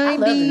love the 90s. I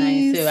love the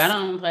 90s too. I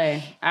don't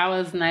play. I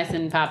was nice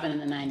and popping in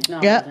the 90s.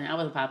 No, I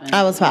wasn't popping.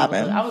 I was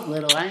popping. I was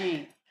little. I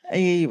ain't.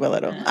 You were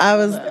little. I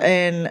was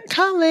in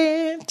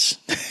college.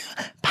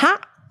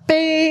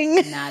 Popping.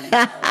 Not in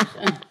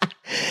college.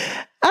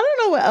 I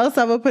don't know what else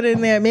I would put in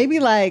there. Maybe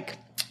like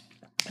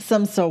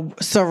some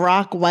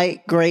Ciroc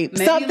white grape.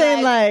 Maybe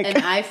something like an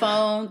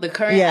iPhone, the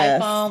current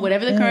iPhone,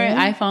 whatever the current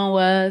iPhone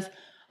was.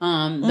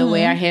 The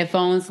way our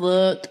headphones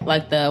looked,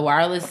 like the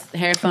wireless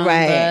headphone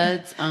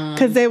buds.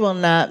 Because they will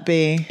not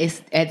be.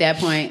 It's at that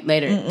point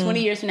later. 20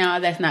 years from now,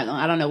 that's not going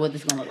to, I don't know what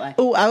this is going to look like.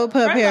 Oh, I would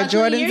put a pair of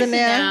Jordans in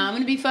there. Now, I'm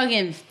going to be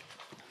fucking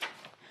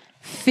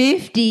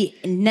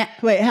 50.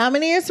 Wait, how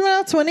many years from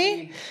now?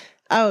 20?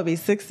 I would be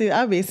 60.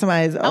 I would be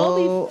somebody's old.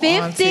 I would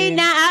be 50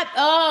 now.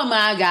 Oh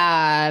my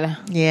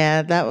God.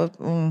 Yeah, that would.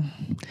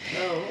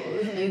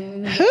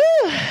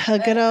 A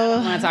good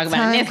old. I want to talk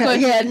about it. Next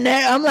question.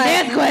 Yeah, I'm like,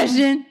 next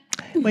question.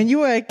 When you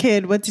were a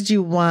kid, what did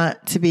you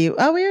want to be?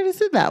 Oh, we already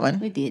did that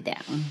one. We did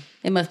that one.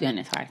 It must be on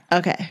this part.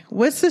 Okay.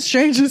 What's the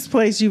strangest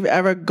place you've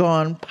ever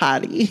gone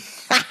potty?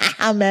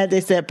 I'm mad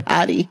they said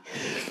potty.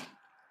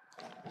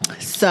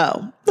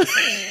 So.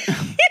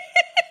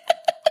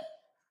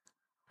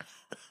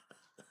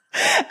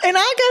 And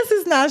I guess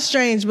it's not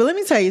strange, but let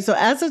me tell you. So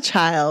as a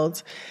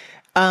child,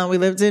 we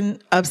lived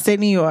in upstate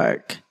New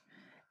York,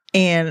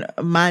 and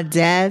my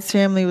dad's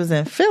family was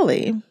in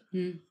Philly.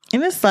 And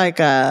it's like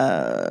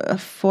a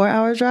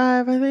 4-hour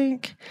drive, I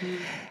think.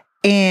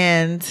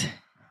 And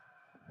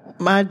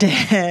my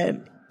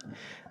dad,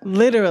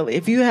 literally,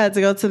 if you had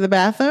to go to the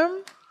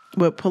bathroom,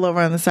 would pull over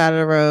on the side of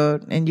the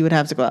road and you would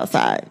have to go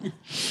outside.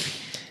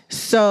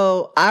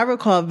 So I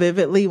recall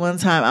vividly one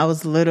time I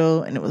was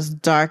little and it was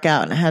dark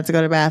out and I had to go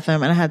to the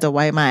bathroom and I had to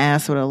wipe my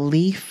ass with a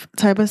leaf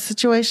type of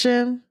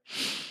situation.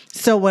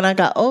 So when I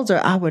got older,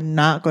 I would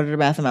not go to the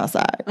bathroom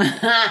outside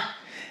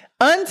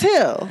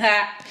until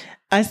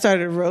I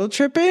started road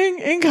tripping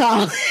in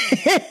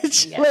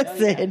college.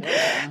 Listen,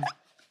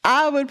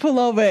 I would pull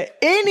over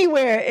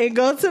anywhere and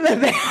go to the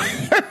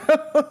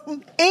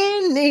bathroom.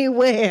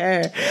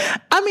 Anywhere.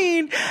 I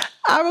mean,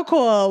 I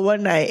recall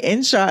one night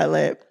in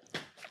Charlotte,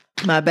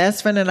 my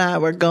best friend and I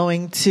were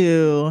going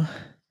to,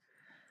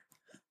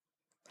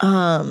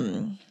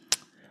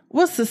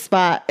 what's the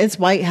spot? It's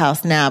White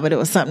House now, but it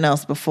was something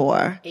else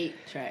before.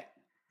 8-track.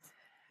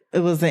 It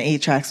was in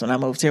 8 Tracks when I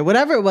moved here.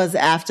 Whatever it was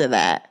after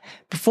that.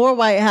 Before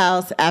White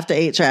House, after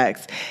 8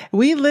 Tracks.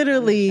 We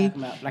literally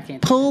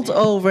pulled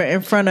over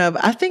in front of,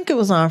 I think it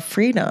was on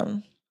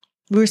Freedom.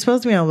 We were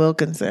supposed to be on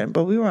Wilkinson,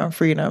 but we were on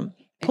Freedom.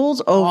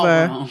 Pulled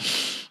over.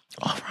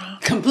 All wrong.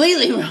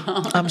 Completely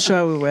wrong. I'm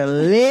sure we were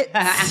lit.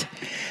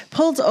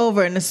 Pulled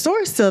over and the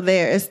store's still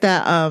there. It's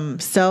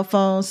that cell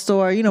phone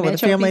store, you know, where the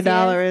Family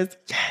Dollar is.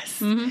 Yes.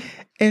 Mm-hmm.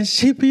 And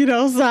she peed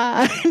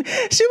outside.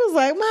 She was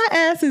like, my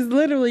ass is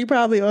literally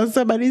probably on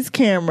somebody's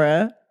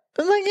camera.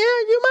 I'm like, yeah,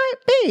 you might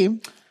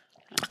be.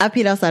 I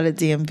peed outside at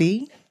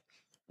DMV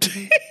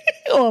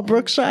or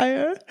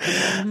Brookshire.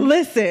 Mm-hmm.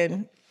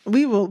 Listen,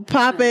 we will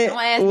pop it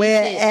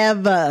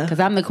wherever. Because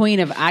I'm the queen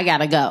of I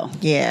gotta go.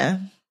 Yeah.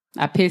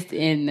 I pissed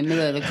in the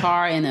middle of the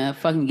car in a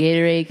fucking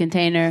Gatorade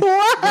container.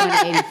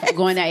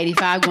 Going down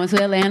 85, going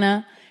to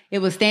Atlanta. It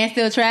was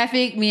standstill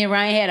traffic. Me and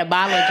Ryan had a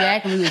bottle of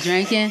Jack and we was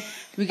drinking.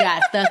 We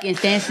got stuck in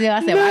standstill.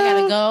 I said, well,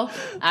 I gotta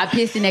go. I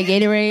pissed in that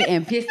Gatorade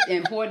and pissed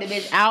and poured the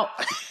bitch out.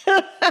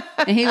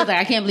 And he was like,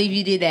 I can't believe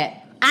you did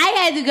that. I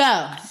had to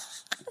go.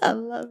 I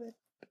love it.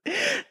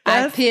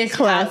 That's I pissed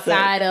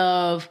outside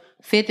of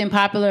 5th and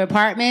Popular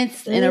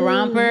Apartments in a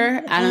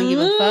romper. I don't give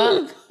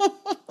a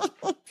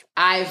fuck.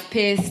 I've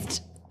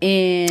pissed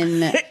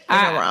in a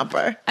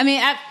romper. I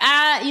mean,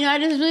 I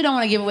just really don't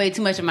want to give away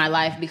too much of my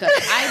life because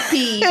I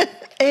pee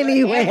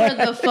Anywhere.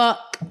 wherever the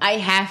fuck I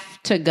have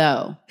to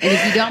go. And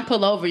if you don't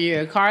pull over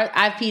your car,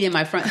 I've peed in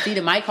my front seat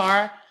of my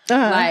car.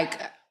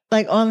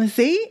 Like on the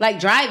seat? Like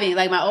driving,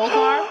 like my old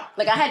car.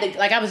 Like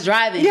I was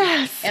driving.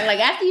 Yes. And like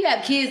after you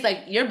have kids,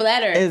 like your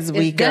bladder is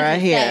weaker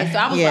right here. So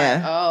I was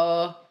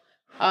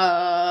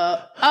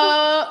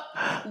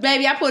like,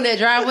 baby, I pulled that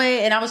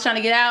driveway and I was trying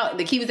to get out.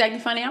 The key was acting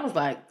funny. I was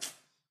like,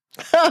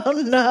 oh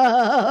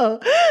no.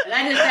 And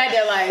I just sat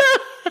there like,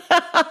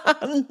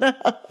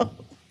 no.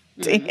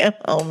 Damn,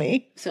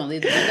 homie. So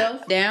leave the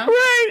windows down.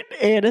 Right.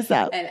 Air this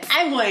out. And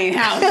I went in the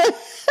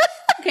house.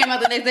 Came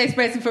out the next day,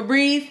 sprayed some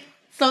Febreze.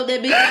 So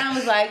that big down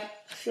was like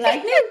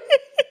new.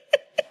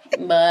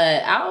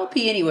 But I'll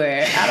pee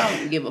anywhere. I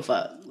don't give a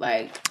fuck.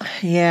 Like,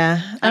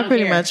 yeah, I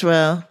pretty much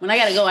will. When I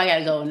gotta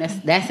go, and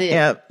that's it.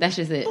 Yep. That's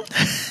just it.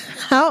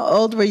 How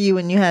old were you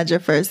when you had your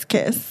first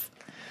kiss?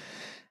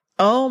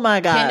 Oh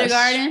my gosh.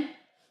 Kindergarten.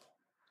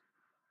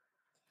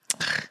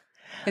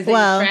 His name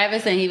was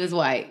Travis and he was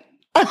white.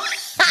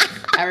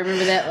 I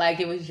remember that like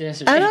it was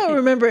yesterday. I don't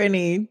remember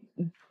any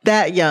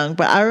that young,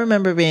 but I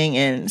remember being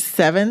in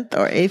 7th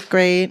or 8th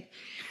grade.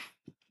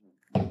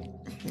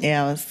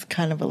 Yeah, I was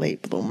kind of a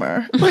late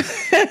bloomer.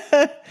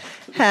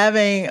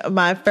 Having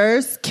my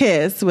first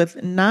kiss with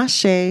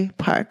Nashe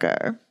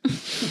Parker.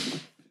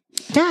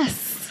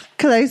 Yes,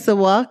 because I used to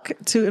walk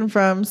to and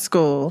from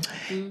school,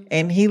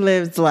 and he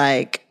lived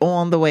like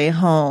on the way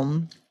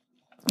home,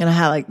 and I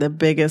had like the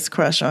biggest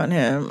crush on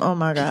him. Oh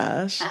my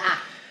gosh.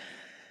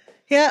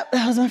 Yep,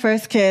 that was my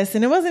first kiss,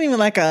 and it wasn't even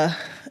like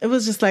it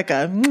was just like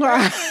a. That's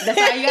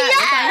all you got.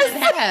 Yes! That's all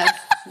you have.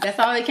 That's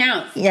all that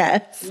counts.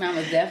 Yes. Mine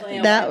was definitely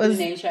a white dude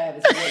named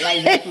Travis.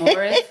 Like Zach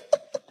Morris.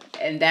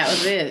 And that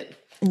was it.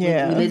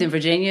 Yeah. We lived in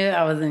Virginia.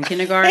 I was in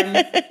kindergarten.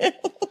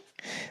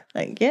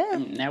 Like, yeah.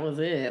 And that was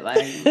it.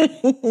 Like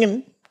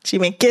she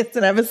been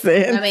kissing ever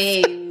since. I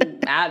mean,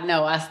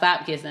 I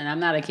stopped kissing. I'm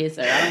not a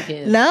kisser. I don't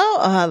kiss. No?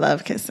 Oh, I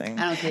love kissing.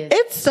 I don't kiss.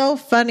 It's so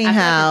funny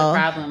how. That's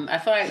a problem. I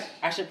feel like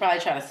I should probably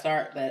try to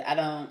start, but I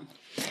don't.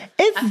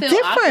 It's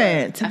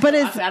different, but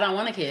I don't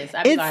want to kiss.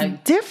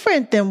 It's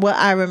different than what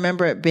I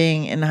remember it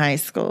being in high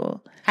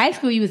school. High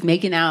school, you was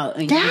making out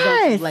and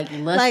yes,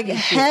 you was like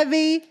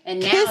heavy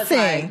and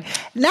kissing.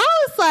 Now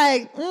it's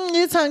like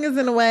your tongue is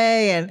in the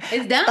way, and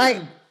it's dumb.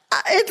 Like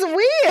it's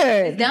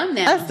weird. It's dumb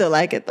now. I still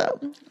like it though.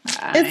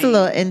 It's a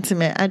little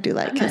intimate. I do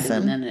like kissing.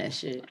 Not none of that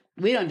shit.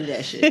 We don't do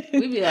that shit.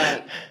 We be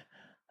like.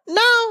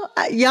 No,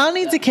 y'all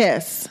need to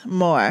kiss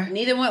more.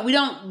 Neither one. We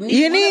don't.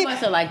 Neither one of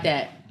us are like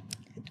that.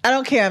 I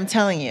don't care. I'm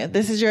telling you.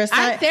 This is your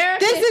assignment.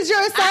 This is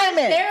your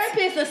assignment. Our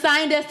therapist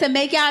assigned us to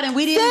make out, and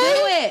we didn't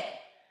do it.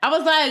 I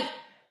was like,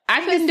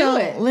 I couldn't do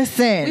it.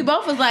 Listen. We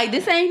both was like,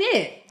 this ain't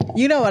it.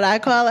 You know what I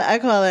call it? I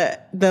call it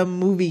the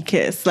movie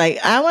kiss. Like,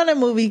 I want a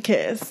movie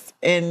kiss.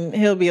 And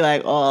he'll be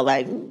like, oh,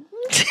 like.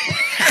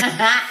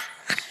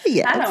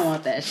 Yes. I don't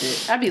want that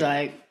shit. I'd be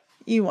like.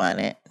 You want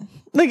it.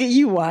 Look at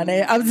you want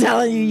it. I'm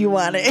telling you, you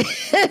want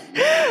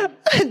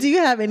it. Do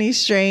you have any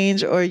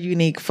strange or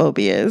unique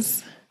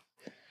phobias?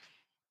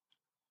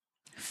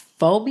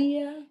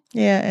 Phobia?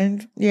 Yeah.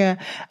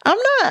 I'm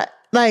not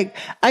like,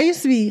 I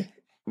used to be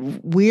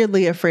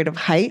weirdly afraid of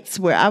heights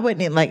where I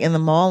wouldn't, like in the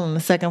mall on the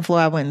second floor,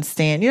 I wouldn't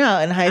stand. You know,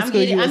 in high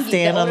school, you would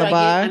stand on the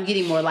bar. I'm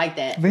getting more like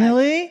that.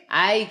 Really?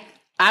 Like,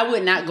 I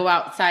would not go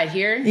outside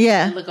here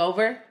and look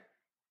over.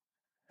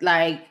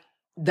 Like,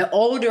 the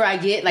older I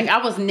get, like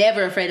I was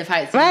never afraid of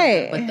heights.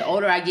 Right. But the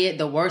older I get,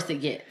 the worse it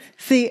gets.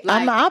 See,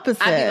 like, I'm the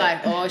opposite. I'd be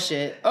like, oh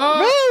shit. Oh,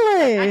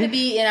 really? I could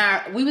be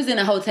we was in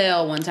a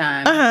hotel one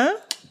time. Uh-huh.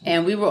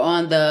 And we were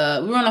on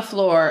the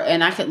floor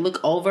and I could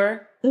look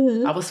over.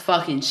 Mm-hmm. I was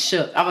fucking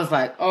shook. I was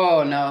like,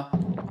 oh no.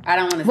 I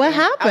don't want to What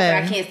happened?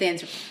 I can't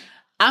stand.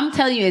 I'm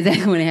telling you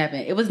exactly when it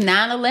happened. It was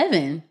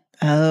 9/11.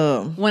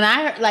 Oh. When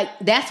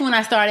that's when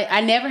I started.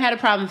 I never had a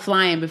problem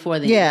flying before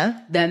then. Yeah.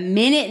 The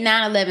minute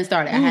 9/11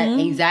 started, I had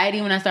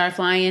anxiety when I started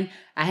flying.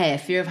 I had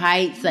fear of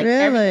heights. Like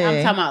really?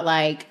 I'm talking about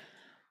like,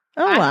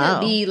 I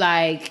could be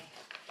like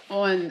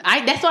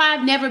that's why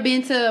I've never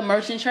been to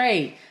Merchant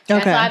Trade.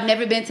 That's why I've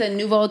never been to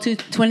Nouveau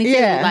 222.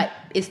 Yeah. Like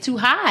it's too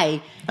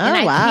high. And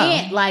I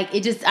can't like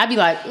it just I'd be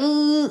like,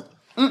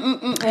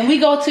 When we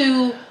go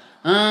to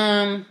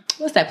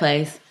what's that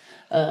place?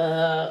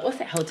 What's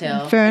that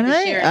hotel?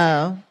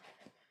 Fahrenheit?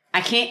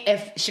 I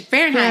can't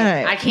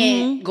Fahrenheit. I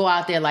can't go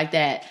out there like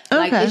that. Okay.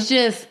 Like it's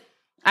just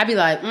I'd be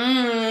like,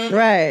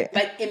 right.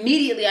 Like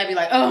immediately I'd be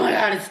like, oh my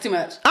God, it's too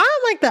much. I'm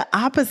like the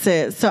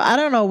opposite. So I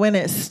don't know when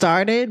it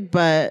started,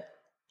 but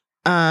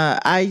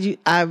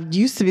I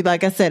used to be,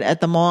 like I said,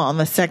 at the mall on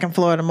the second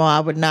floor of the mall. I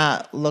would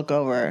not look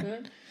over.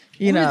 Mm-hmm.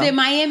 You know, we was in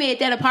Miami at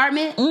that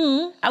apartment.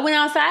 Mm-hmm. I went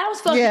outside. I was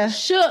fucking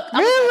shook.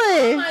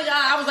 Really? Like, oh my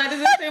God! I was like, "This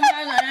is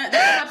that's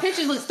why my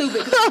pictures look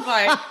stupid."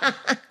 I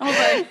was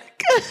like,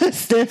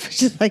 stiff.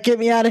 She's like, get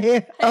me out of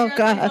here. Oh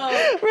God.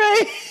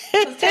 Right.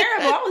 It was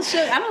terrible. I was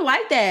shook. I don't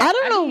like that. I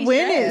don't know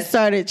when it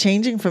started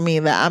changing for me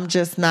that I'm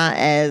just not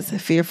as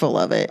fearful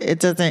of it. It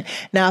doesn't.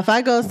 Now, if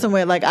I go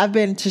somewhere, like I've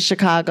been to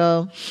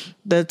Chicago,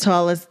 that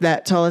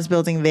tallest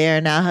building there,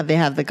 now they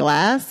have the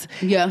glass.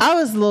 Yeah. I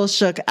was a little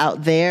shook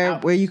out there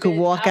where you could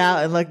walk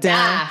out and look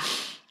down.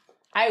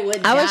 I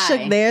was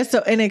shook there.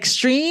 So in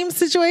extreme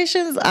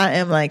situations, I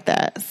am like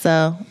that.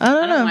 So I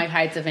don't know. I don't like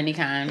heights of any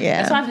kind. Yeah.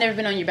 That's why I've never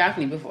been on your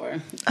balcony before.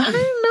 I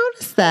didn't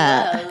notice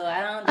that. No,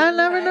 I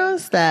never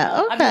noticed that.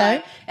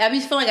 Okay. I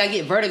just feel like I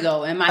get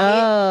vertigo and my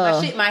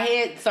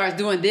head starts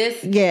doing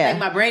this. Yeah. Like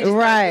my brain just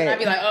starts doing, I'd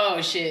be like,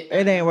 oh shit.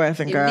 It ain't worth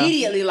it, girl.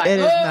 Immediately like, it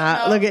is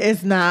not. No. Look,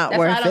 it's not That's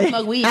worth it. That's why I don't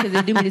smoke weed, because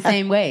it do me the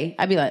same way.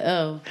 I'd be like,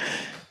 oh.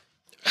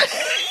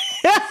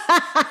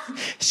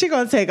 She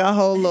gonna take a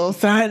whole little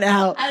sign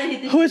out,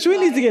 which we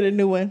need to get a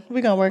new one.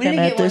 We're gonna work on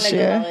that this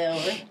year.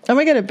 I'm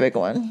gonna get a big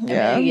one.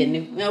 Yeah.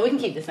 No, we can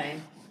keep the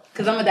same.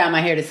 Because I'm gonna dye my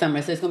hair this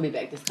summer, so it's gonna be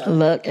back this color.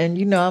 Look, and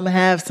you know I'm gonna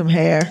have some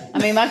hair. I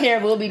mean, my hair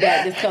will be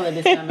back this color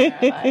this summer.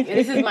 Like,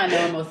 this is my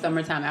normal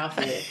summertime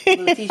outfit: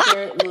 little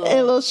t-shirt,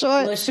 little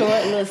short,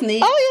 little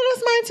sneak. Oh yeah,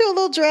 that's mine too. A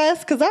little dress,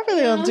 because I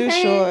really don't do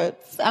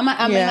shorts. I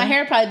mean, my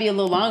hair probably be a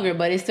little longer,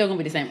 but it's still gonna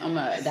be the same. I'm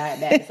gonna dye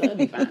it back, so it'll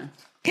be fine.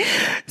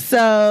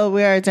 So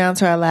we are down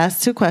to our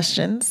last two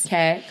questions.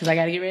 Okay, because I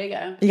got to get ready to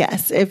go.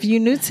 Yes. If you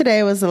knew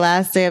today was the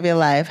last day of your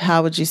life,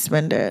 how would you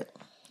spend it?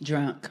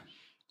 Drunk.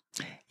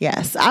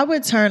 Yes, I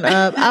would turn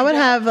up. I would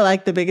have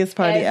like the biggest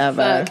party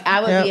ever. Fuck.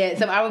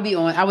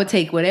 I would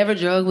take whatever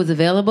drug was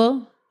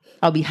available.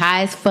 I'll be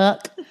high as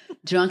fuck,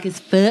 drunk as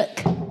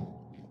fuck.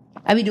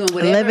 I'd be doing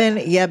whatever.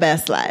 Living your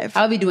best life.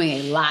 I would be doing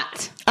a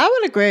lot. I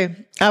would agree.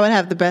 I would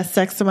have the best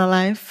sex of my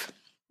life.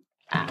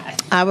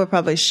 I would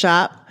probably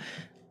shop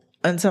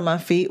until my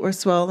feet were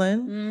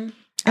swollen.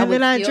 And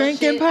then I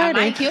drink and party.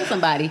 I might kill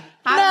somebody.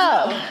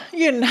 No,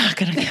 you're not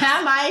going to.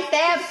 I might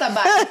stab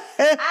somebody.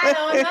 I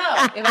don't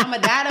know. If I'm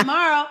going to die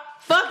tomorrow,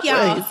 fuck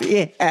y'all.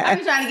 Yeah. I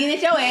be trying to get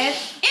at your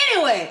ass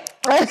anyway.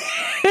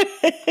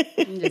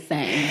 I'm just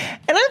saying.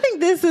 And I think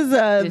this is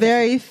a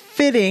very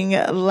fitting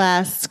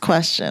last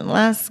question.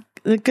 A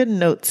good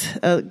note,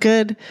 a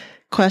good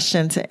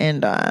question to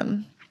end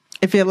on.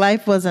 If your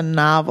life was a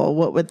novel,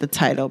 what would the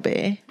title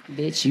be?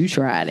 Bitch, you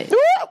tried it.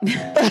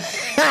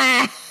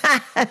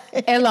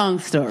 A long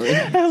story.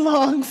 A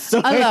long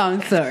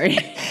story.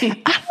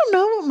 I don't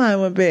know what mine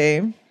would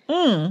be.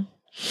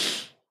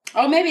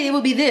 Or maybe it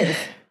would be this.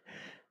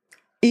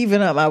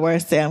 Even on my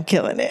worst day, I'm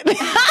killing it.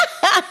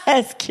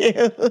 That's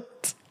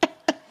cute.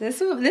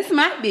 This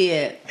might be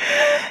it.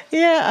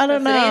 Yeah, I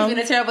don't know. Today's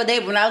been a terrible day,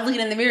 but when I was looking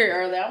in the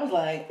mirror earlier, I was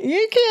like,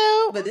 "You're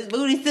cute," but this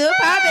booty's still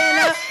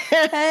popping.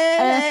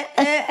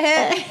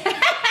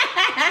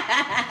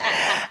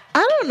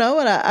 I don't know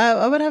what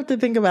I would have to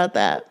think about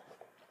that.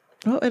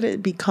 What would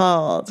it be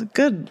called?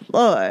 Good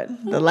Lord,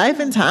 the life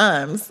and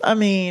times. I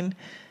mean,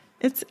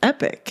 it's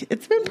epic.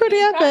 It's been pretty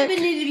epic. Probably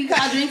didn't need to be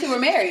called Drink Till We're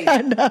Married.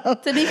 I know.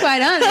 To be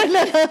quite honest, I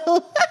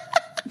know.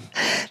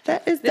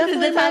 That is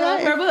definitely the title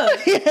of her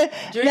book.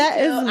 Yeah, that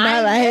is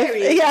my life.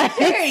 Married. Yeah.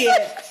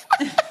 Period.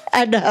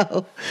 I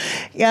know.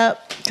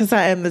 Yep. Because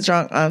I am the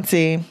drunk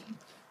auntie.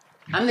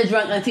 I'm the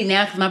drunk auntie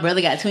now because my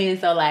brother got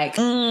twins. So like,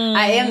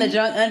 I am the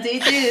drunk auntie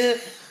too.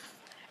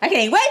 I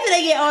can't wait till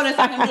they get older so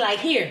I can be like,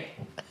 here.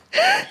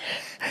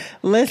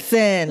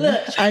 Listen,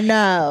 look. I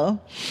know.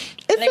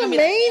 It's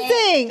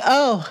amazing. Like,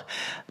 oh,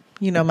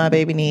 you know my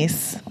baby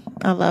niece.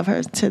 I love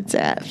her to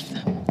death.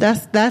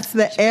 That's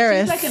the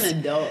heiress. She's like an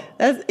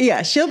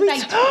adult. She'll be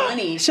like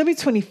 20. She'll be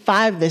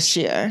 25 this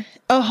year.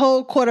 A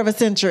whole quarter of a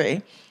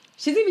century.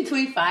 She's gonna be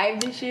 25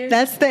 this year.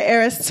 That's the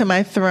heiress to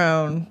my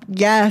throne.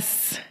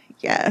 Yes.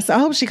 I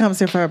hope she comes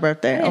here for her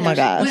birthday. Oh my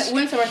gosh.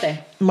 When's her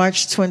birthday?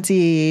 March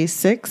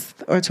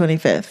 26th or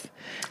 25th.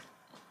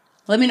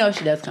 Let me know if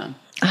she does come.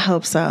 I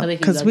hope so,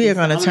 because we are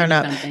going to turn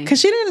up. Because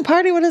she didn't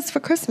party with us for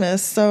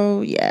Christmas,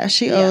 so yeah,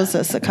 she owes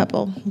us a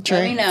couple drinks.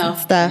 Let me know, and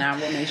stuff. and I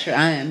will make sure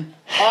I am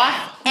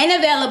off and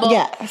available.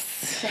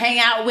 Yes, to hang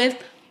out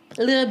with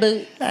Lil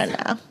Boo. I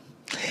know.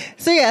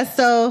 So yeah,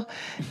 so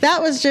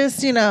that was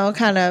just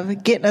kind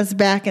of getting us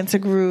back into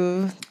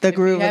the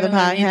groove of the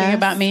podcast. Anything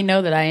about me?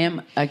 Know that I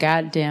am a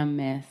goddamn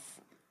mess.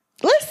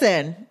 Life's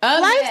a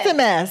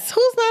mess.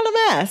 Who's not a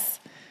mess?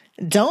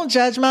 Don't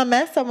judge my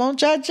mess. I won't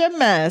judge your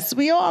mess.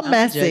 We all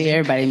messy. Judge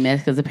everybody mess,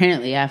 because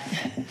apparently I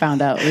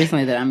found out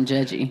recently that I'm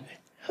judgy.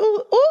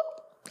 Ooh,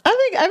 I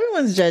think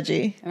everyone's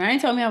judgy. Ryan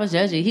told me I was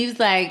judgy. He was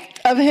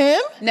like, of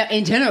him? No,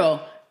 in general.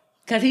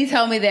 Because he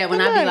told me that when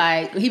I be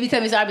like, he be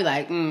telling me, so I be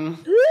like, He was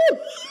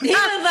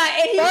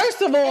like,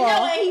 first of all,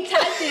 and he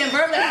touched it and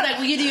verbally, he's like,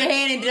 when you do your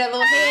hand and do that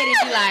little head, and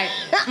be like,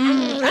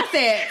 I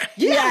said,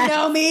 you don't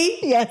know me.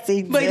 Yes,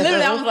 he did. But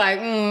literally, I was like,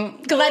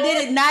 because I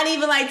did it not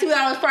even like 2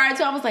 hours prior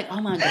to. I was like,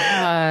 oh my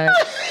God.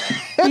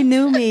 He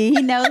knew me.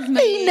 He knows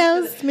me. He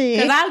knows me.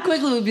 Because I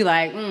quickly would be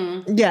like,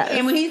 Yeah.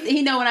 And when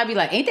he know when I be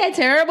like, ain't that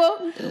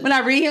terrible? When I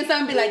read him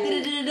something, be like,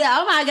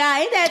 oh my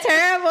God, ain't that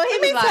terrible?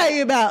 Let me tell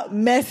you about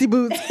Messy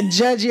Boots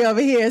Judgy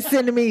over here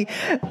sending me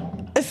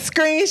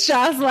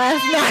screenshots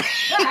last night.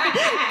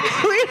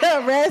 We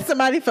done read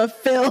somebody for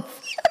filth.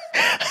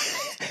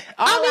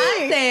 All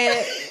I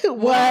said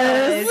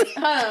was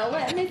hold on,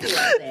 let me see what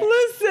I said.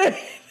 listen.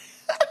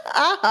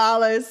 I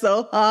hollered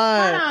so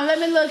hard. Hold on, let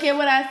me look at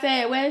what I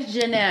said. Where's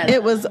Janetta?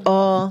 It was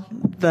all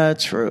the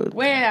truth.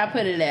 Where did I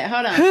put it at?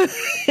 Hold on.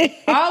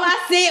 All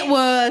I sent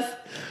was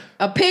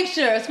a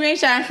picture, a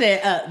screenshot. I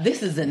said,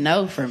 this is a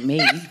no for me.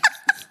 And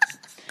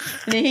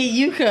then here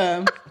you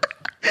come.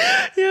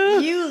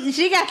 Yeah.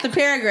 She got the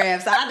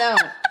paragraphs. I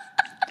don't.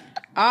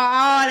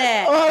 All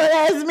that.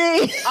 Oh, that's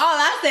me. All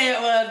I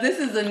said was, this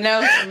is a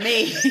no for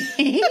me.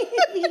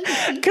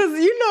 Because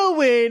you know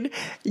when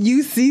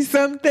you see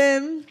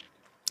something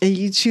and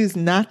you choose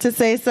not to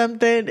say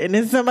something and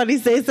then somebody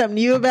says something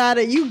to you about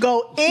it, you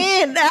go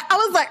in. I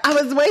was like, I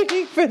was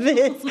waiting for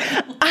this.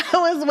 I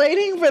was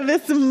waiting for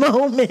this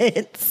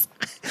moment.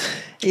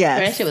 Yeah.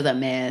 That shit was a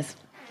mess.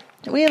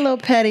 We a little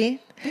petty.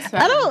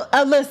 I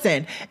don't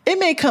listen. It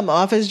may come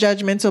off as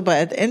judgmental, but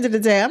at the end of the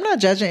day, I'm not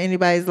judging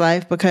anybody's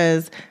life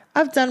because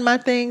I've done my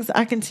things.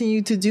 I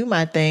continue to do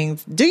my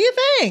things. Do your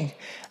thing.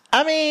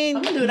 I mean,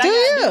 I'm gonna do do what I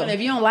gotta you? do, and if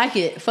you don't like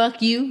it,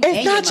 fuck you.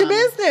 It's not your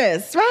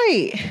business,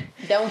 right?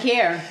 Don't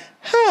care.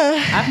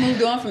 I've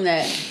moved on from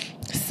that.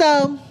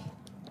 So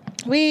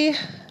we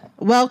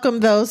welcome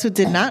those who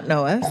did not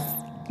know us.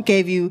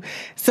 Gave you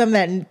some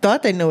that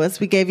thought they knew us.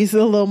 We gave you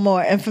a little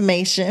more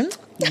information.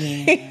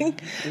 Yeah,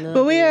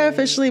 but we are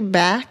officially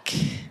back.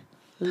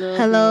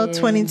 Hello,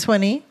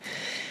 2020.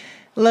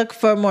 Look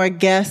for more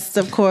guests,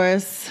 of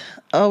course.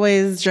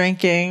 Always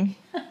drinking.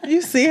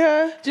 You see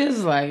her?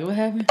 Just like, what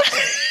happened?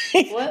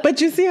 What? But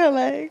you see her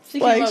legs? She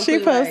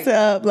posted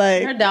up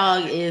like her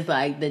dog is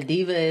like the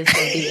diva is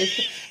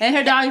and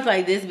her dog is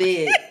like this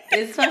big.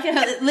 It's fucking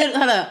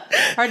hold up.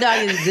 Her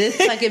dog is this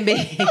fucking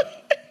big.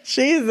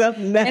 She's a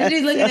mess. And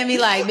she's looking at me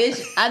like,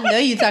 bitch, I know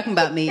you talking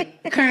about me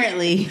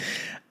currently.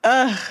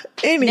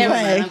 Anyway, Never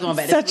mind, I'm going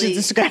back to such sleep. a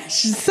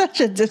distraction.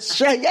 Such a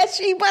distraction. Yes,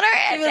 she put her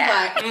head She was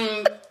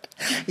down.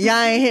 like, Y'all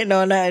ain't hitting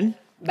on nothing.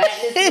 back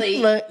to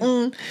sleep.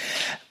 Look,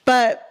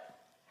 But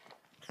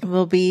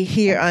we'll be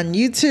here on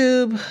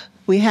YouTube.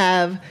 We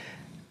have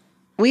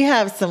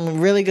some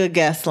really good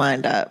guests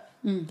lined up.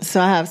 So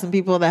I have some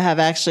people that have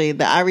actually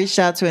that I reached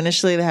out to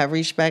initially that have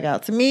reached back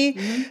out to me.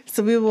 Mm-hmm.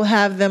 So we will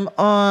have them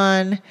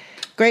on.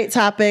 Great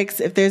topics.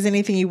 If there's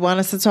anything you want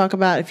us to talk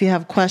about, if you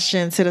have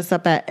questions, hit us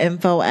up at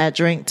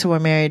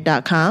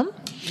info@drinktowemarried.com.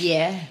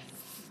 Yeah.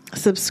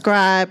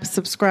 Subscribe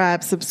Follow,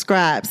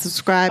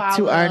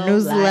 to our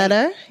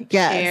newsletter. Like,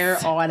 yes. share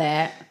all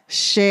that.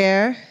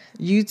 Share.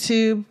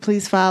 YouTube,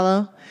 please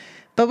follow.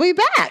 But we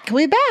back.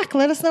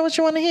 Let us know what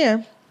you want to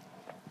hear.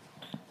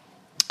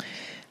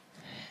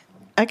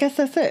 I guess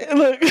that's it.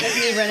 Look. That's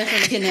me running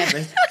from the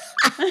kidnappers.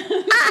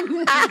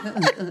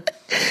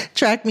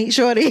 Track meet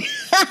shorty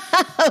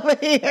over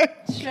here.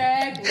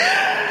 Track.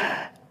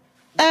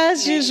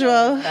 As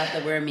usual. About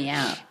to wear me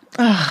out.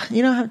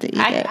 You don't have to eat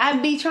it.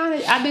 I've been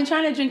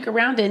trying to drink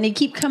around it, and they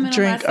keep coming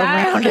Drink on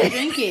my side. around I it.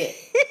 drink it.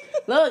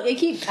 Look, I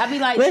be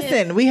like,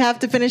 listen, this. we have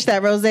to finish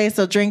that rosé,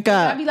 so drink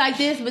I up. be like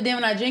this, but then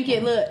when I drink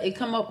it, look, it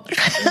come up.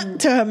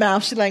 To her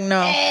mouth, she's like,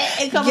 no.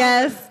 It come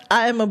Yes, up.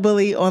 I am a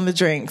bully on the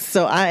drinks,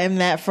 so I am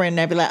that friend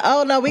that be like,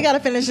 oh no, we got to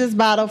finish this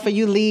bottle for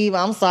you leave.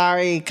 I'm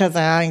sorry, because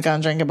I ain't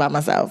gonna drink it by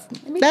myself.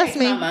 That's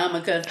me. My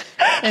mama,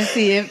 and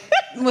see if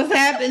what's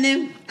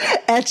happening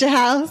at your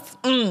house.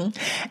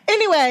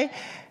 Anyway,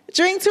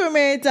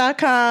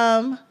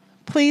 drinktowemarried.com.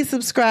 Please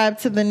subscribe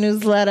to the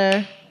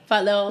newsletter.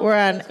 Follow. We're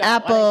on subscribe,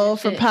 Apple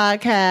for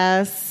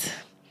podcasts,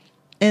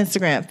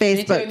 Instagram,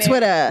 Facebook,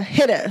 Twitter.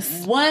 Hit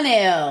us.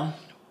 1L.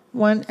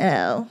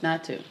 1L.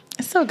 Not 2.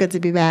 It's so good to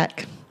be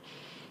back.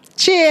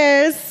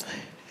 Cheers.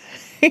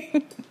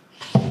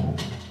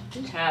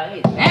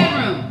 Child,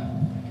 bedroom.